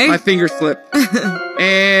 Okay. My finger slipped.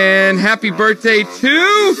 And happy birthday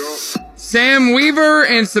to Sam Weaver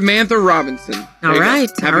and Samantha Robinson. All right.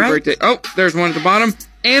 Happy birthday. Oh, there's one at the bottom.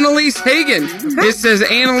 Annalise Hagen. Okay. It says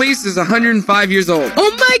Annalise is 105 years old.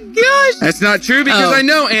 Oh my gosh. That's not true because I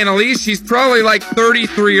know Annalise. She's probably like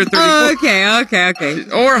 33 or 34. Oh, okay.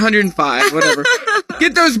 Or 105, whatever.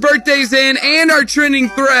 Get those birthdays in and our trending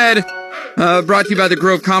thread. Brought to you by the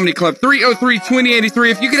Grove Comedy Club.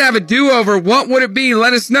 303-2083. If you could have a do-over, what would it be?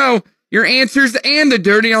 Let us know your answers and the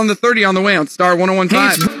dirty on the 30 on the way on Star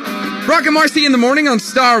 101.5. Brock and Marci in the morning on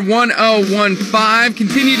Star 101.5.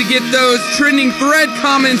 Continue to get those trending thread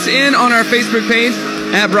comments in on our Facebook page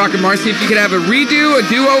at Brock and Marci. If you could have a redo, a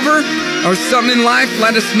do-over, or something in life,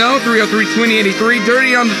 let us know. 303-2083.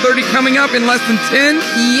 Dirty on the 30 coming up in less than 10.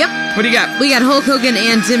 Yep. What do you got? We got Hulk Hogan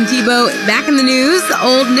and Tim Tebow back in the news.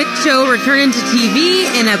 Old Nick Show returning to TV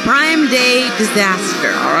in a Prime Day disaster.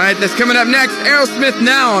 All right, that's coming up next. Aerosmith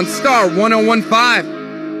now on Star 101.5.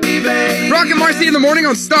 Brock and Marci in the morning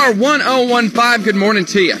on Star 101.5. Good morning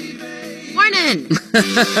to you. Morning.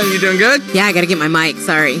 You doing good? Yeah, I got to get my mic.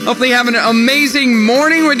 Sorry. Hopefully having an amazing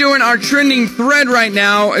morning. We're doing our trending thread right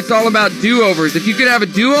now. It's all about do-overs. If you could have a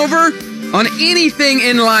do-over on anything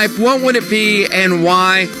in life, what would it be and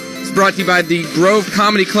why? It's brought to you by the Grove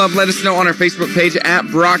Comedy Club. Let us know on our Facebook page at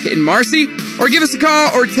Brock and Marci. Or give us a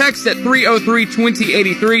call or text at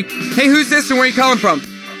 303-2083. Hey, who's this and where are you calling from?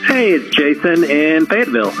 Hey, it's Jason in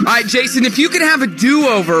Fayetteville. All right, Jason, if you could have a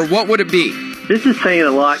do-over, what would it be? This is saying a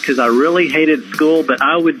lot because I really hated school, but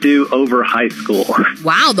I would do over high school.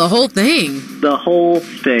 Wow, the whole thing. The whole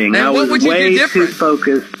thing. And I what was would you way do too different?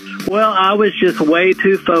 focused. Well, I was just way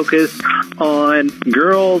too focused on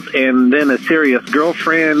girls and then a serious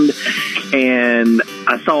girlfriend, and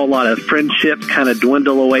I saw a lot of friendships kind of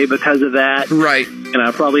dwindle away because of that. Right. And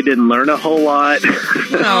I probably didn't learn a whole lot.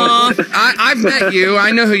 No, I've met you.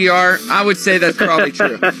 I know who you are. I would say that's probably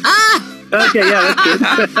true. Okay, yeah,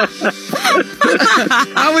 that's good.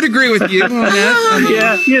 I would agree with you on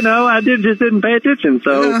that. Yeah, I just didn't pay attention,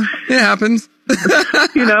 so. It happens.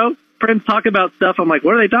 Friends talk about stuff. I'm like,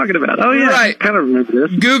 what are they talking about? Oh, yeah, right. I kind of remember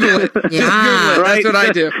this. Google it. Yeah. Just Google it. Right? That's what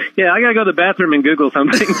I do. Yeah, I got to go to the bathroom and Google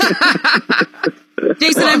something.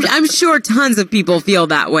 Jason, I'm sure tons of people feel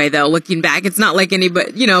that way, though, looking back. It's not like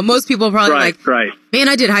anybody, most people are probably right. Man,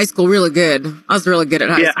 I did high school really good. I was really good at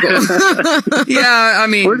high school. Yeah, I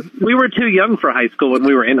mean. We were too young for high school when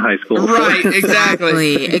we were in high school. Right,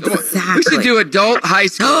 exactly. Exactly. We should do adult high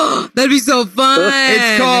school. That'd be so fun.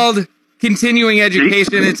 It's called Continuing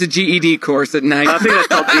Education. It's a GED course at night. I think that's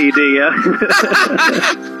called GED, yeah.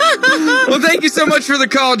 Well, thank you so much for the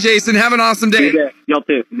call, Jason. Have an awesome day. Yeah, y'all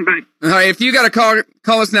too. Bye. All right, if you got a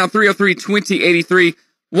call us now, 303-2083.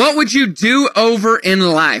 What would you do over in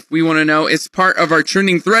life? We want to know. It's part of our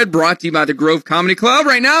trending thread brought to you by the Grove Comedy Club.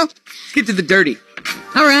 Right now, let's get to the dirty.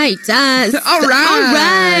 All right. All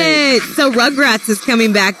right. So Rugrats is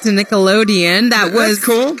coming back to Nickelodeon. That's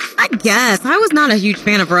cool. I guess. I was not a huge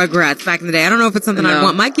fan of Rugrats back in the day. I don't know if it's something I'd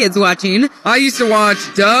want my kids watching. I used to watch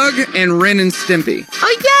Doug and Ren and Stimpy.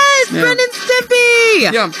 Oh, yes. Yeah. Ren and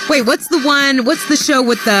Stimpy. Yeah. Wait, what's the show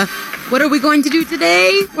with the, what are we going to do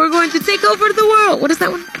today? We're going to take over the world. What is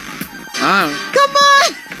that one? I don't know. Come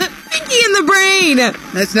on. Pinky in the Brain.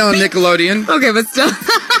 That's now on Nickelodeon. Okay, but still.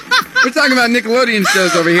 We're talking about Nickelodeon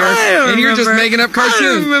shows over here, and you're just making up cartoons. I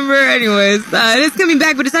don't remember. Anyways, it is coming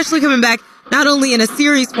back, but it's actually coming back not only in a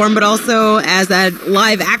series form, but also as a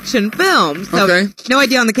live-action film. So, no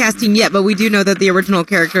idea on the casting yet, but we do know that the original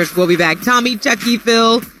characters will be back. Tommy, Chucky,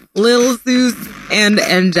 Phil, Lil Zeus, and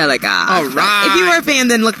Angelica. All right. If you are a fan,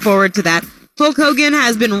 then look forward to that. Hulk Hogan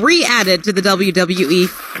has been re-added to the WWE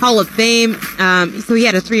Hall of Fame. So he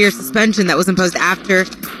had a 3-year suspension that was imposed after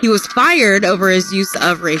he was fired over his use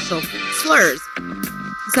of racial slurs.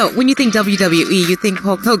 So when you think WWE, you think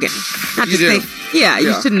Hulk Hogan. Not to say,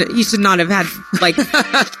 you should not have had,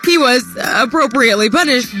 he was appropriately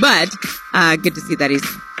punished, but good to see that he's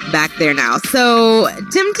back there now. So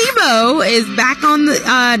Tim Tebow is back on the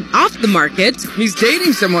off the market. He's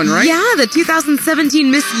dating someone, right? Yeah, the 2017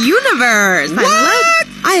 Miss Universe. What?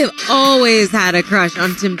 I have always had a crush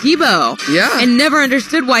on Tim Tebow. Yeah. And never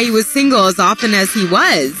understood why he was single as often as he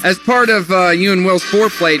was. As part of you and Will's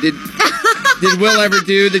foreplay, did Will ever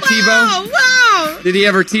do the Tebow? Wow! Did he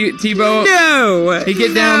ever Tebow? No. He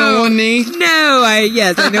get down on one knee? No,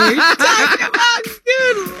 yes, I know what you're talking about.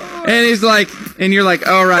 Good Lord. And he's like, and you're like,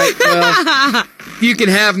 all right, well, you can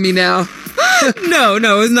have me now. No,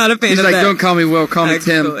 I was not a fan He's of like, that. don't call me Will, call me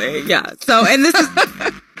Tim. Yeah. So, and this is,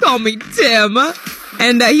 call me Tim.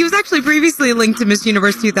 And he was actually previously linked to Miss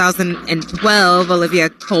Universe 2012, Olivia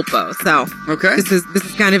Culpo. So, okay. This is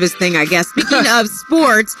kind of his thing, I guess. Speaking of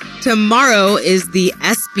sports, tomorrow is the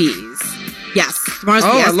ESPYs. Yes, tomorrow's the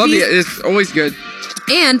ESPYs. I love it. It's always good.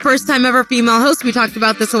 And first time ever female host. We talked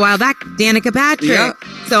about this a while back, Danica Patrick. Yeah.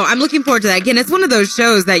 So I'm looking forward to that. Again, it's one of those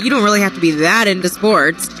shows that you don't really have to be that into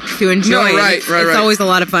sports to enjoy. No, right. It's always a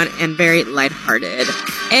lot of fun and very lighthearted.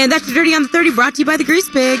 And that's your Dirty on the 30, brought to you by the Grease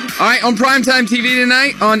Pig. All right, on primetime TV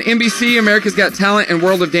tonight, on NBC, America's Got Talent and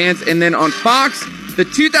World of Dance, and then on Fox, the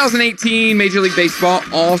 2018 Major League Baseball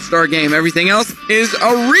All-Star Game. Everything else is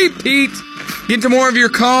a repeat. Get to more of your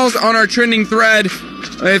calls on our trending thread.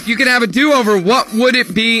 If you could have a do-over, what would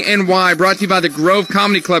it be and why? Brought to you by the Grove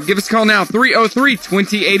Comedy Club. Give us a call now,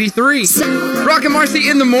 303-2083. Brock and Marci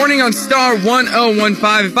in the morning on Star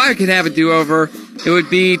 1015. If I could have a do-over, it would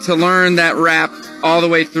be to learn that rap all the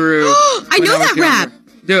way through. I know that rap.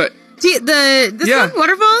 Do it. This one,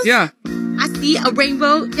 Waterfalls? Yeah. I see a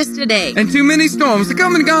rainbow yesterday. And too many storms to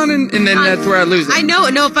come and gone, and then that's where I lose it. I know.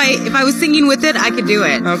 No, if I was singing with it, I could do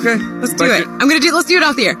it. Okay. Let's do it. Let's do it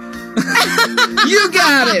off the air. You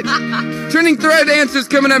got it. Trending thread answers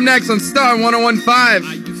coming up next on Star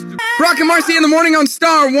 1015. Brock and Marci in the morning on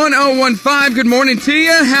Star 1015. Good morning to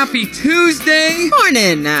you. Happy Tuesday.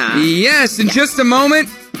 Morning. Yes, in just a moment,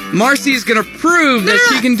 Marci is going to prove that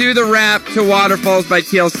she can do the rap to Waterfalls by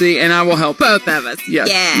TLC, and I will help both of us. Yes.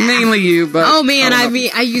 Yeah. Mainly you, but oh man,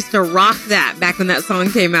 I used to rock that back when that song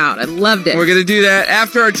came out. I loved it. We're going to do that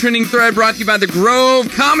after our trending thread brought to you by the Grove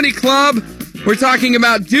Comedy Club. We're talking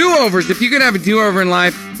about do-overs. If you could have a do-over in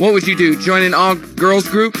life, what would you do? Join an all-girls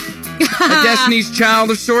group? A Destiny's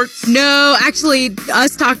Child of sorts? No, actually,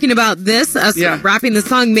 us talking about this, rapping the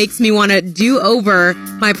song makes me want to do over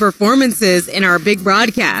my performances in our big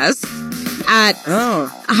broadcast in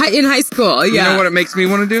high school. Yeah. You know what it makes me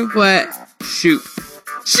want to do? What? Shoot.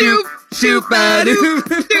 Shoot. Shoot-ba-doo.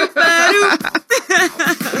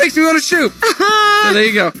 Makes me want to shoot. So there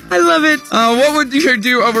you go. I love it. What would your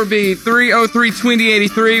do-over be?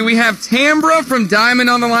 303-2083. We have Tambra from Diamond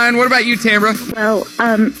on the line. What about you, Tambra? Well,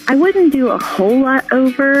 I wouldn't do a whole lot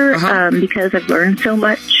over because I've learned so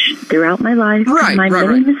much throughout my life. My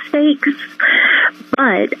many mistakes.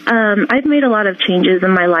 But I've made a lot of changes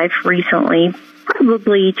in my life recently,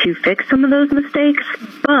 probably to fix some of those mistakes,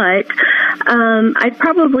 but I'd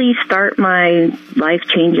probably start my life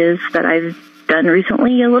changes that I've done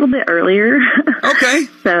recently a little bit earlier. Okay.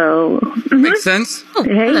 So makes sense.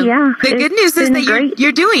 Hey, yeah. The good news is that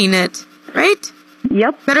you're doing it, right?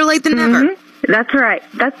 Yep. Better late than never. That's right.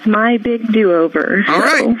 That's my big do-over. All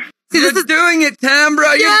right. See, this is doing it,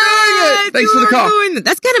 Tambra. You're doing it. Thanks for the call.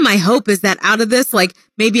 That's kind of my hope, is that out of this, like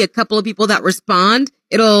maybe a couple of people that respond,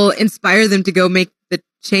 it'll inspire them to go make the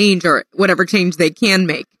change or whatever change they can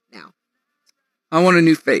make now. I want a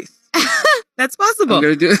new face. That's possible. I'm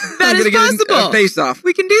going to do it. That is possible. A face off.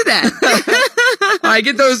 We can do that. All right,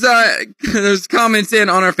 get those comments in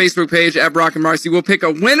on our Facebook page at Brock and Marci. We'll pick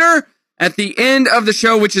a winner at the end of the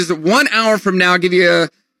show, which is 1 hour from now. I'll give you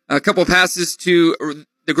a couple passes to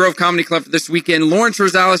the Grove Comedy Club for this weekend. Lawrence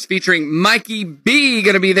Rosales featuring Mikey B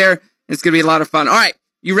going to be there. It's going to be a lot of fun. All right,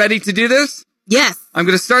 you ready to do this? Yes. I'm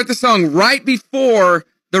going to start the song right before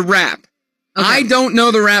the rap. Okay. I don't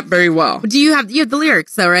know the rap very well. Do you have the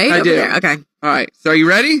lyrics though, right? I do. There. Okay. All right. So are you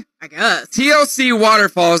ready? I guess. TLC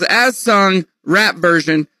Waterfalls as sung rap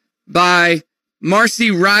version by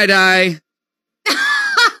Marci Right Eye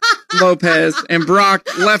Lopez and Brock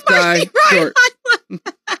Left Eye Short.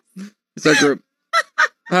 It's our group.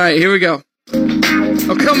 All right, here we go.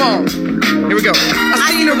 Oh, come on. Here we go.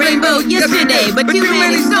 I seen a rainbow yesterday, but too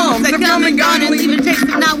many storms that come and gone and leaving traces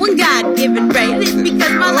of not one God-given ray. And it's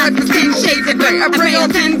because my life is 10 shades of gray. I pray all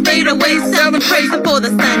 10 fade away, seldom praise for the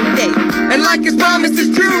sunny day. And like his promise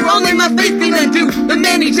is true, only my faith can undo the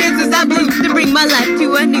many chances I blew to bring my life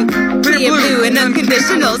to a new clear blue and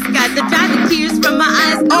unconditional skies that dry the tears from my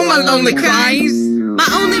eyes. Oh, my lonely cries. My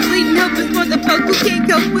only bleeding hope is for the folk who can't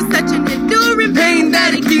cope with such an enduring pain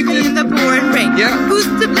that it keeps in the pouring rain. Yeah. Who's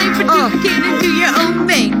to blame for duplicating into your own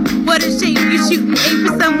vein? What a shame you shooting aim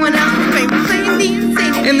for someone else's brain. Playing the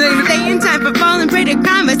insane and then stay in time for falling prey to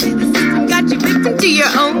crime. I see the system got you victim to your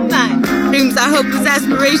own mind. Dreams are hopeless,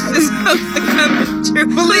 aspirations, hopes are coming true.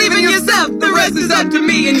 Believe in yourself, the rest is up to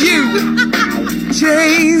me and you.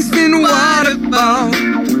 Chasing waterfall,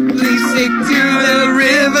 Please stick to the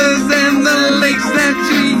rivers and the lakes that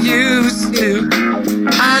you used to.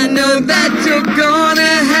 I know that you're gonna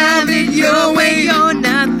have it your way. You're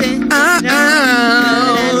nothing.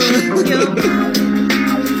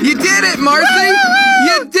 You did it, Marci.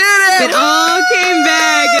 You did it. It all came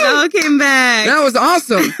back. It all came back. That was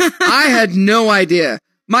awesome. I had no idea.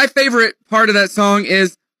 My favorite part of that song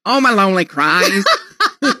is "Oh My Lonely Cries."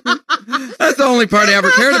 That's the only part I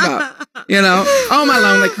ever cared about. You know, "Oh My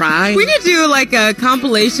Lonely Cries." We need to do like a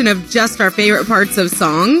compilation of just our favorite parts of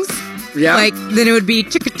songs. Yeah. Like, then it would be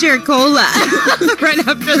Chicka Cherry Cola right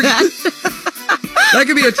after that. That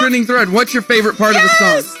could be a trending thread. What's your favorite part of the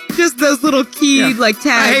song? Just those little key, like,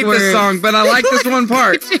 tag I hate words. this song, but I like this one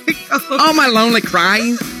part. "Oh My Lonely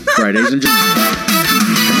Cries." Fridays and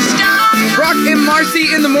Brock and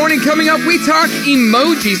Marci in the morning. Coming up, we talk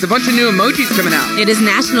emojis. A bunch of new emojis coming out. It is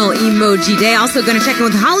National Emoji Day. Also going to check in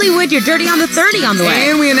with Hollywood. You're dirty on the 30 on the way.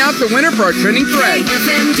 And we announce the winner for our trending thread.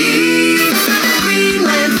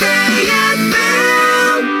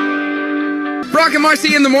 Brock and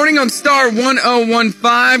Marci in the morning on Star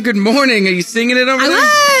 1015. Good morning. Are you singing it over there?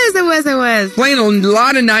 I was. Playing a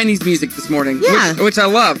lot of 90s music this morning, Yeah. which I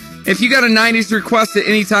love. If you got a 90s request at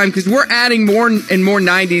any time, because we're adding more and more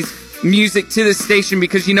 90s music to this station,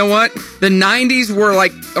 because you know what? The 90s were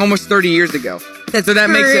like almost 30 years ago. So that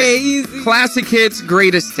makes it classic hits,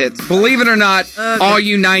 greatest hits. Believe it or not, all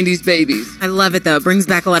you 90s babies. I love it, though. It brings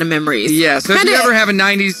back a lot of memories. Yeah, so if you ever have a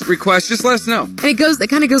 90s request, just let us know. And it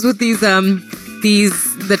kind of goes with the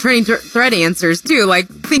trending thread answers, too. Like,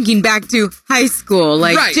 thinking back to high school,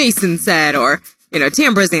 like Jason said, or, you know,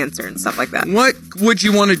 Tambra's answer and stuff like that. What would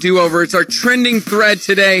you want to do over? It's our trending thread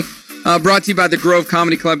today, brought to you by the Grove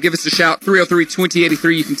Comedy Club. Give us a shout,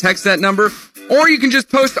 303-2083. You can text that number, or you can just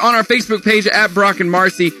post on our Facebook page at Brock and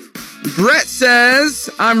Marci. Brett says,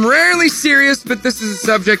 "I'm rarely serious, but this is a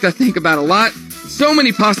subject I think about a lot. So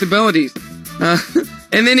many possibilities."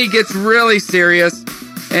 And then he gets really serious,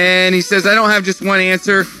 and he says, "I don't have just one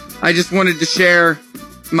answer. I just wanted to share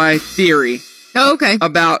my theory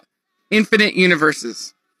about infinite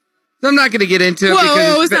universes." So I'm not going to get into it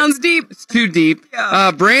because it sounds deep. It's too deep.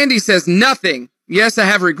 Yeah. Brandy says, "Nothing. Yes, I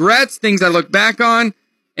have regrets, things I look back on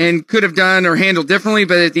and could have done or handled differently,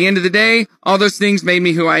 but at the end of the day, all those things made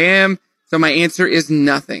me who I am. So my answer is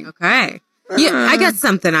nothing." Okay. Yeah, I got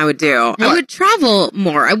something I would do. What? I would travel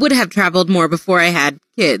more. I would have traveled more before I had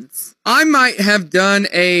kids. I might have done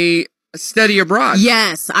a study abroad.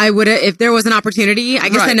 Yes, I would have. If there was an opportunity, I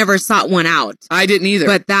guess I never sought one out. I didn't either.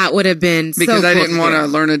 But that would have been because so I cool didn't want to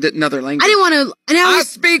learn another language. I didn't want to. And I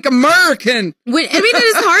speak American. It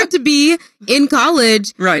is hard to be in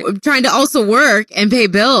college, trying to also work and pay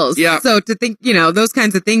bills. Yeah. So to think, those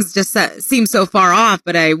kinds of things just seem so far off.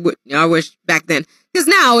 But I wish back then, because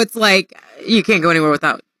now it's like you can't go anywhere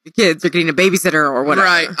without your kids or getting a babysitter or whatever.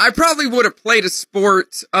 Right. I probably would have played a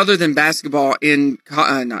sport other than basketball in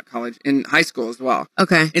not college, in high school as well.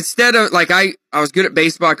 Okay. Instead of I was good at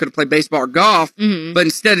baseball. I could have played baseball or golf. Mm-hmm. But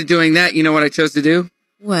instead of doing that, you know what I chose to do?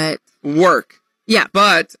 What? Work. Yeah.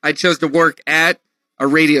 But I chose to work at a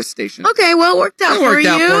radio station. Okay, well, it worked out for you. It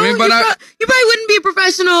worked out for me, but you probably wouldn't be a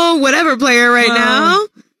professional whatever player right now.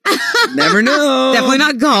 Never know. Definitely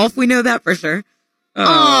not golf. We know that for sure.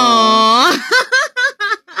 Aww.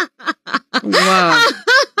 Wow.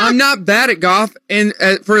 I'm not bad at golf, and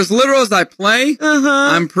for as little as I play,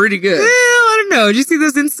 I'm pretty good. Well, I don't know. Did you see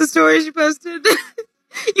those Insta stories you posted?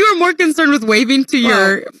 You were more concerned with waving to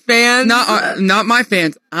your fans. Not my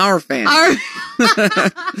fans, our fans.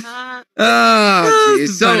 Oh,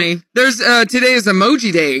 geez. So funny. There's today is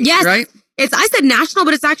Emoji Day, right? I said national,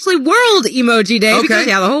 but it's actually World Emoji Day because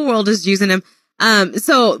the whole world is using them.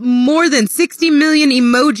 So more than 60 million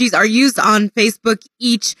emojis are used on Facebook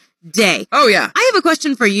each day. Oh yeah. I have a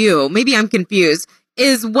question for you. Maybe I'm confused.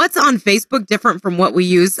 Is what's on Facebook different from what we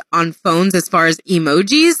use on phones as far as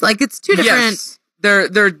emojis? Like it's two different. Yes.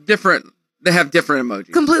 They're different. They have different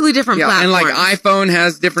emojis. Completely different platforms. And like iPhone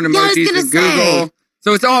has different emojis than Google.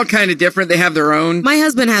 So it's all kind of different. They have their own. My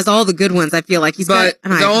husband has all the good ones. I feel like the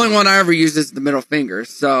only one I ever use is the middle finger.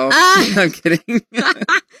 So I'm kidding.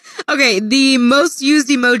 Okay. The most used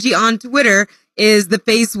emoji on Twitter is the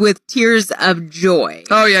face with tears of joy.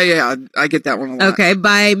 Oh, yeah. I get that one a lot. Okay.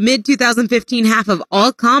 By mid-2015, half of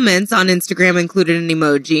all comments on Instagram included an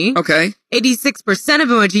emoji. Okay. 86% of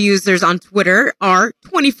emoji users on Twitter are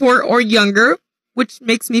 24 or younger, which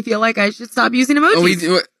makes me feel like I should stop using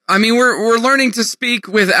emojis. We're learning to speak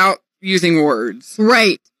without using words.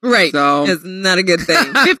 Right. So it's not a good thing.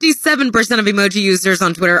 57% of emoji users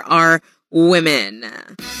on Twitter are women.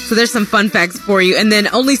 So there's some fun facts for you. And then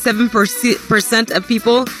only 7% of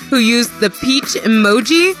people who use the peach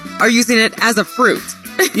emoji are using it as a fruit.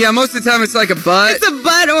 Yeah, most of the time it's like a butt. It's a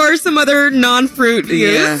butt or some other non-fruit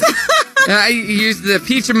use. I use the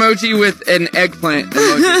peach emoji with an eggplant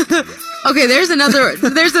emoji. Okay,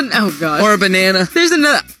 oh gosh. Or a banana. There's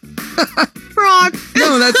another. Frog.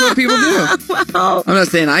 No, that's what people do. Well, I'm not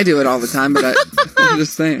saying I do it all the time, but I'm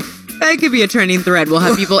just saying. That could be a trending thread. We'll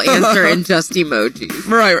have people answer in just emojis.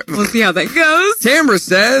 Right. We'll see how that goes. Tamra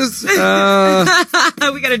says, we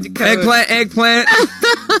gotta decode. Eggplant.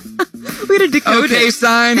 We gotta decode okay it.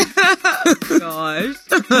 sign. Gosh.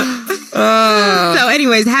 So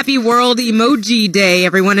anyways, happy World Emoji Day,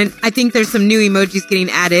 everyone. And I think there's some new emojis getting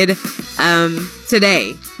added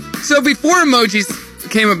today. So before emojis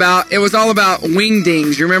came about, it was all about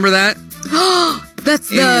wingdings. You remember that? That's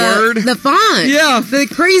the font. Yeah. The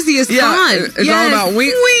craziest font. It's all about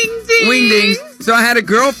wingdings. So I had a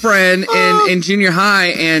girlfriend in junior high,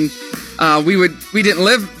 and we didn't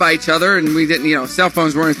live by each other, and we didn't, cell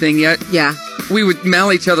phones weren't a thing yet. Yeah. We would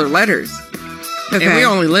mail each other letters. Okay. And we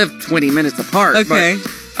only lived 20 minutes apart. Okay.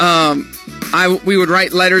 But we would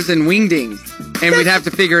write letters in wingdings, and we'd have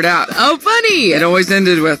to figure it out. Oh, funny. It always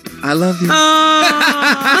ended with, I love you.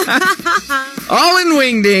 All in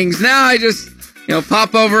wingdings. Now I just...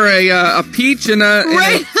 pop over a peach and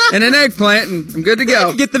an eggplant, and I'm good to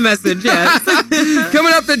go. Get the message, yes.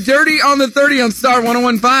 Coming up, the Dirty on the 30 on Star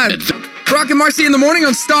 101.5. Brock and Marci in the morning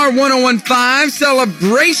on Star 101.5.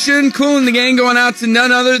 Celebration. Cool in the Gang going out to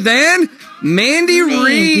none other than Mandy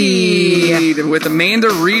Reed with Amanda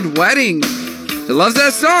Reed Wedding. She loves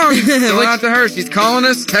that song. Going out to her. She's calling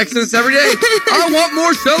us, texting us every day. I want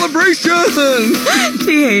more celebration.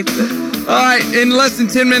 She hates it. All right, in less than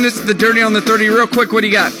 10 minutes, the Dirty on the 30. Real quick, what do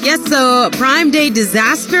you got? Yes, so Prime Day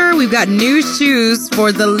disaster. We've got new shoes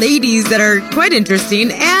for the ladies that are quite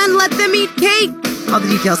interesting. And let them eat cake. All the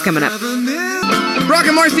details coming up. Brock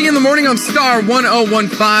and Marci in the morning on Star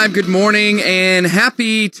 101.5. Good morning and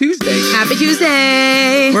happy Tuesday. Happy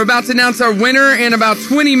Tuesday. We're about to announce our winner in about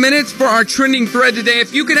 20 minutes for our trending thread today.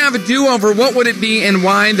 If you could have a do-over, what would it be and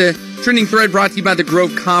why? The trending thread brought to you by the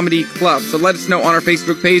Grove Comedy Club. So let us know on our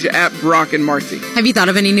Facebook page at Brock and Marci. Have you thought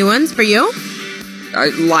of any new ones for you?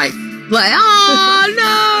 Life. Oh,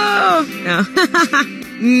 no.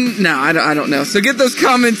 No, I don't know. So get those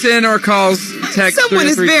comments in or calls, text. Someone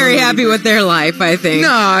is very happy with their life, I think. No,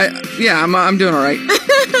 I'm doing all right.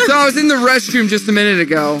 So I was in the restroom just a minute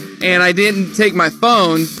ago, and I didn't take my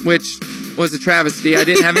phone, which was a travesty. I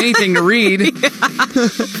didn't have anything to read.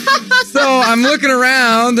 So I'm looking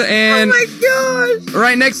around, and oh my gosh,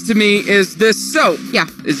 right next to me is this soap. Yeah.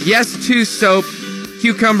 It's Yes To Soap,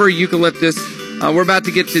 cucumber, eucalyptus. We're about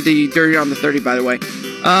to get to the Dirty on the 30, by the way.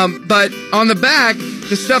 But on the back,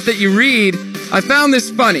 the stuff that you read, I found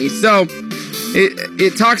this funny. So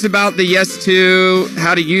it talks about the Yes To,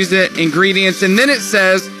 how to use it, ingredients, and then it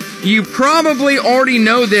says, you probably already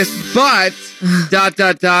know this, but ...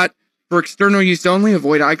 For external use only,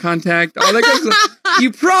 avoid eye contact. All that kind of stuff.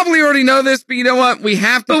 You probably already know this, but you know what? We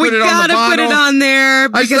have to put it on the bottle. We gotta put it on there.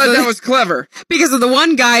 I just thought that was clever. Because of the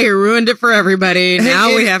one guy who ruined it for everybody.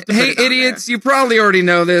 Now we have to put it on idiots, you probably already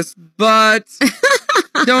know this, but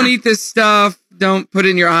don't eat this stuff. Don't put it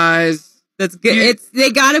in your eyes. That's good. They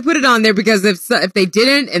gotta put it on there because if they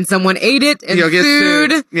didn't and someone ate it and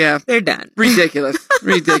sued, yeah, they're done. Ridiculous.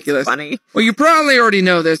 Ridiculous. Funny. Well, you probably already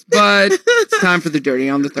know this, but it's time for the Dirty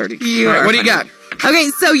on the 30. All right, what do you got? Okay,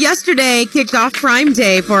 so yesterday kicked off Prime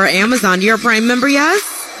Day for Amazon. You're a Prime member, yes?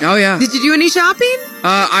 Oh, yeah. Did you do any shopping?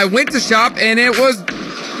 I went to shop and it was...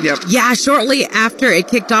 Yep. Yeah, shortly after it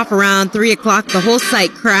kicked off around 3 o'clock, the whole site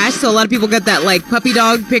crashed. So a lot of people got that like puppy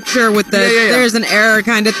dog picture with the there's an error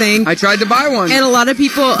kind of thing. I tried to buy one. And a lot of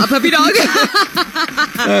people, a puppy dog?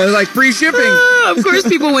 Like free shipping. Of course,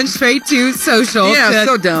 people went straight to social. Yeah,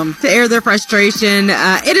 so dumb. To air their frustration.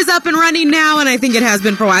 It is up and running now, and I think it has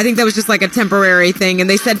been for a while. I think that was just like a temporary thing. And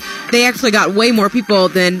they said they actually got way more people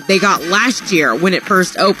than they got last year when it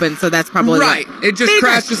first opened. So that's probably right. It just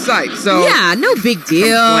crashed the site. So yeah, no big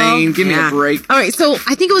deal. Give me a break. All right, so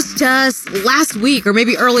I think it was just last week or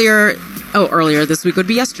maybe earlier. Oh, earlier this week would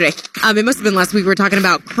be yesterday. It must have been last week. We were talking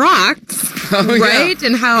about Crocs, right?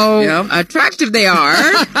 And how attractive they are.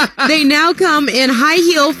 They now come in high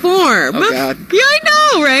heel form. Oh, God. Yeah, I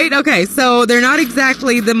know, right? Okay, so they're not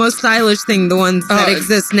exactly the most stylish thing, the ones that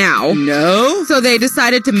exist now. No? So they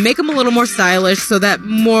decided to make them a little more stylish so that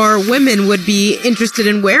more women would be interested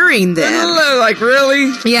in wearing them. Like,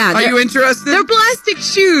 really? Yeah. Are you interested? They're plastic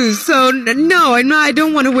shoes, so no, I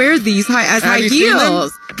don't want to wear these high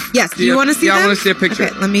heels. Yes, do you want to see them? Yeah, I want to see a picture.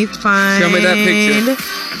 Okay, let me find... Show me that picture.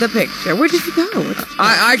 the picture. Where did you go?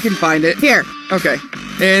 I can find it. Here. Okay.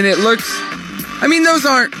 And it looks... I mean, those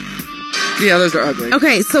aren't... Yeah, those are ugly.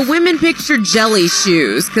 Okay, so women picture jelly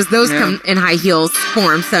shoes, because those come in high heels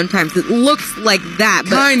form sometimes. It looks like that.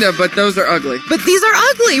 Kind of, but those are ugly. But these are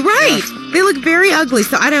ugly, right? Yeah. They look very ugly,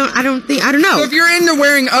 so I don't know. So if you're into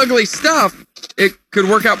wearing ugly stuff, it could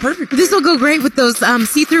work out perfectly. This will go great with those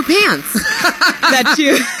see-through pants that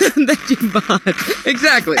you bought.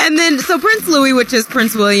 Exactly. And then, so Prince Louis, which is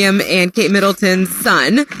Prince William and Kate Middleton's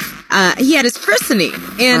son, he had his christening.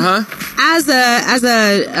 And as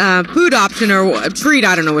a food option or a treat,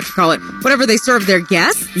 I don't know what you call it, whatever they served their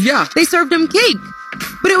guests, they served him cake.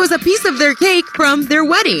 But it was a piece of their cake from their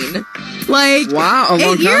wedding. Like, wow, a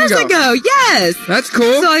long 8 years ago. Yes. That's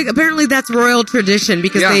cool. So like, apparently that's royal tradition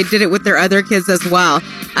because they did it with their other kids as well.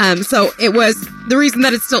 So it was, the reason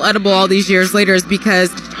that it's still edible all these years later is because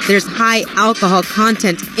there's high alcohol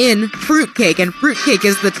content in fruitcake, and fruitcake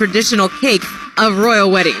is the traditional cake of royal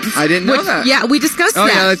weddings. I didn't know that. Yeah, we discussed that. Oh,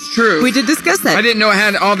 yeah, that's true. We did discuss that. I didn't know it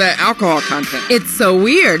had all that alcohol content. It's so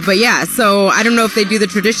weird, but yeah, so I don't know if they do the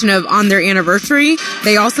tradition of on their anniversary,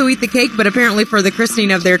 they also eat the cake, but apparently for the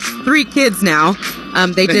christening of their 3 kids now,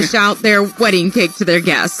 they dish out their wedding cake to their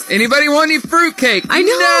guests. Anybody want any fruitcake? I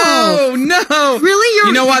know. No. Really?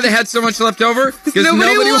 You know why they had so much left over? Because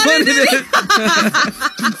nobody wanted it.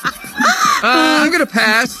 I'm going to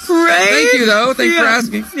pass. Right? Thank you, though. Thanks for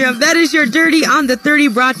asking. Yeah, that is your Dirty on the 30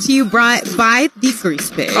 brought to you by the Grease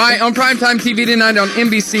Pig. All right, on primetime TV tonight on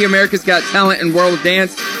NBC, America's Got Talent and World of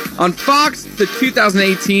Dance. On Fox, the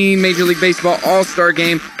 2018 Major League Baseball All-Star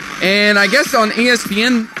Game. And I guess on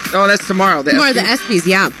ESPN, that's tomorrow. The ESPYs,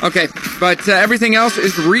 yeah. Okay, but everything else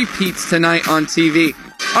is repeats tonight on TV.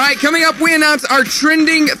 All right, coming up, we announce our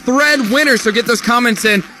trending thread winner, so get those comments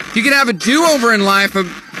in. If you could have a do-over in life,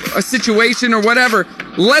 a situation or whatever,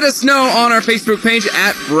 let us know on our Facebook page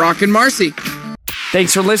at Brock and Marci.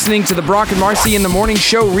 Thanks for listening to the Brock and Marci in the Morning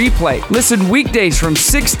Show replay. Listen weekdays from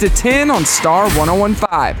 6 to 10 on Star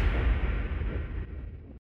 101.5.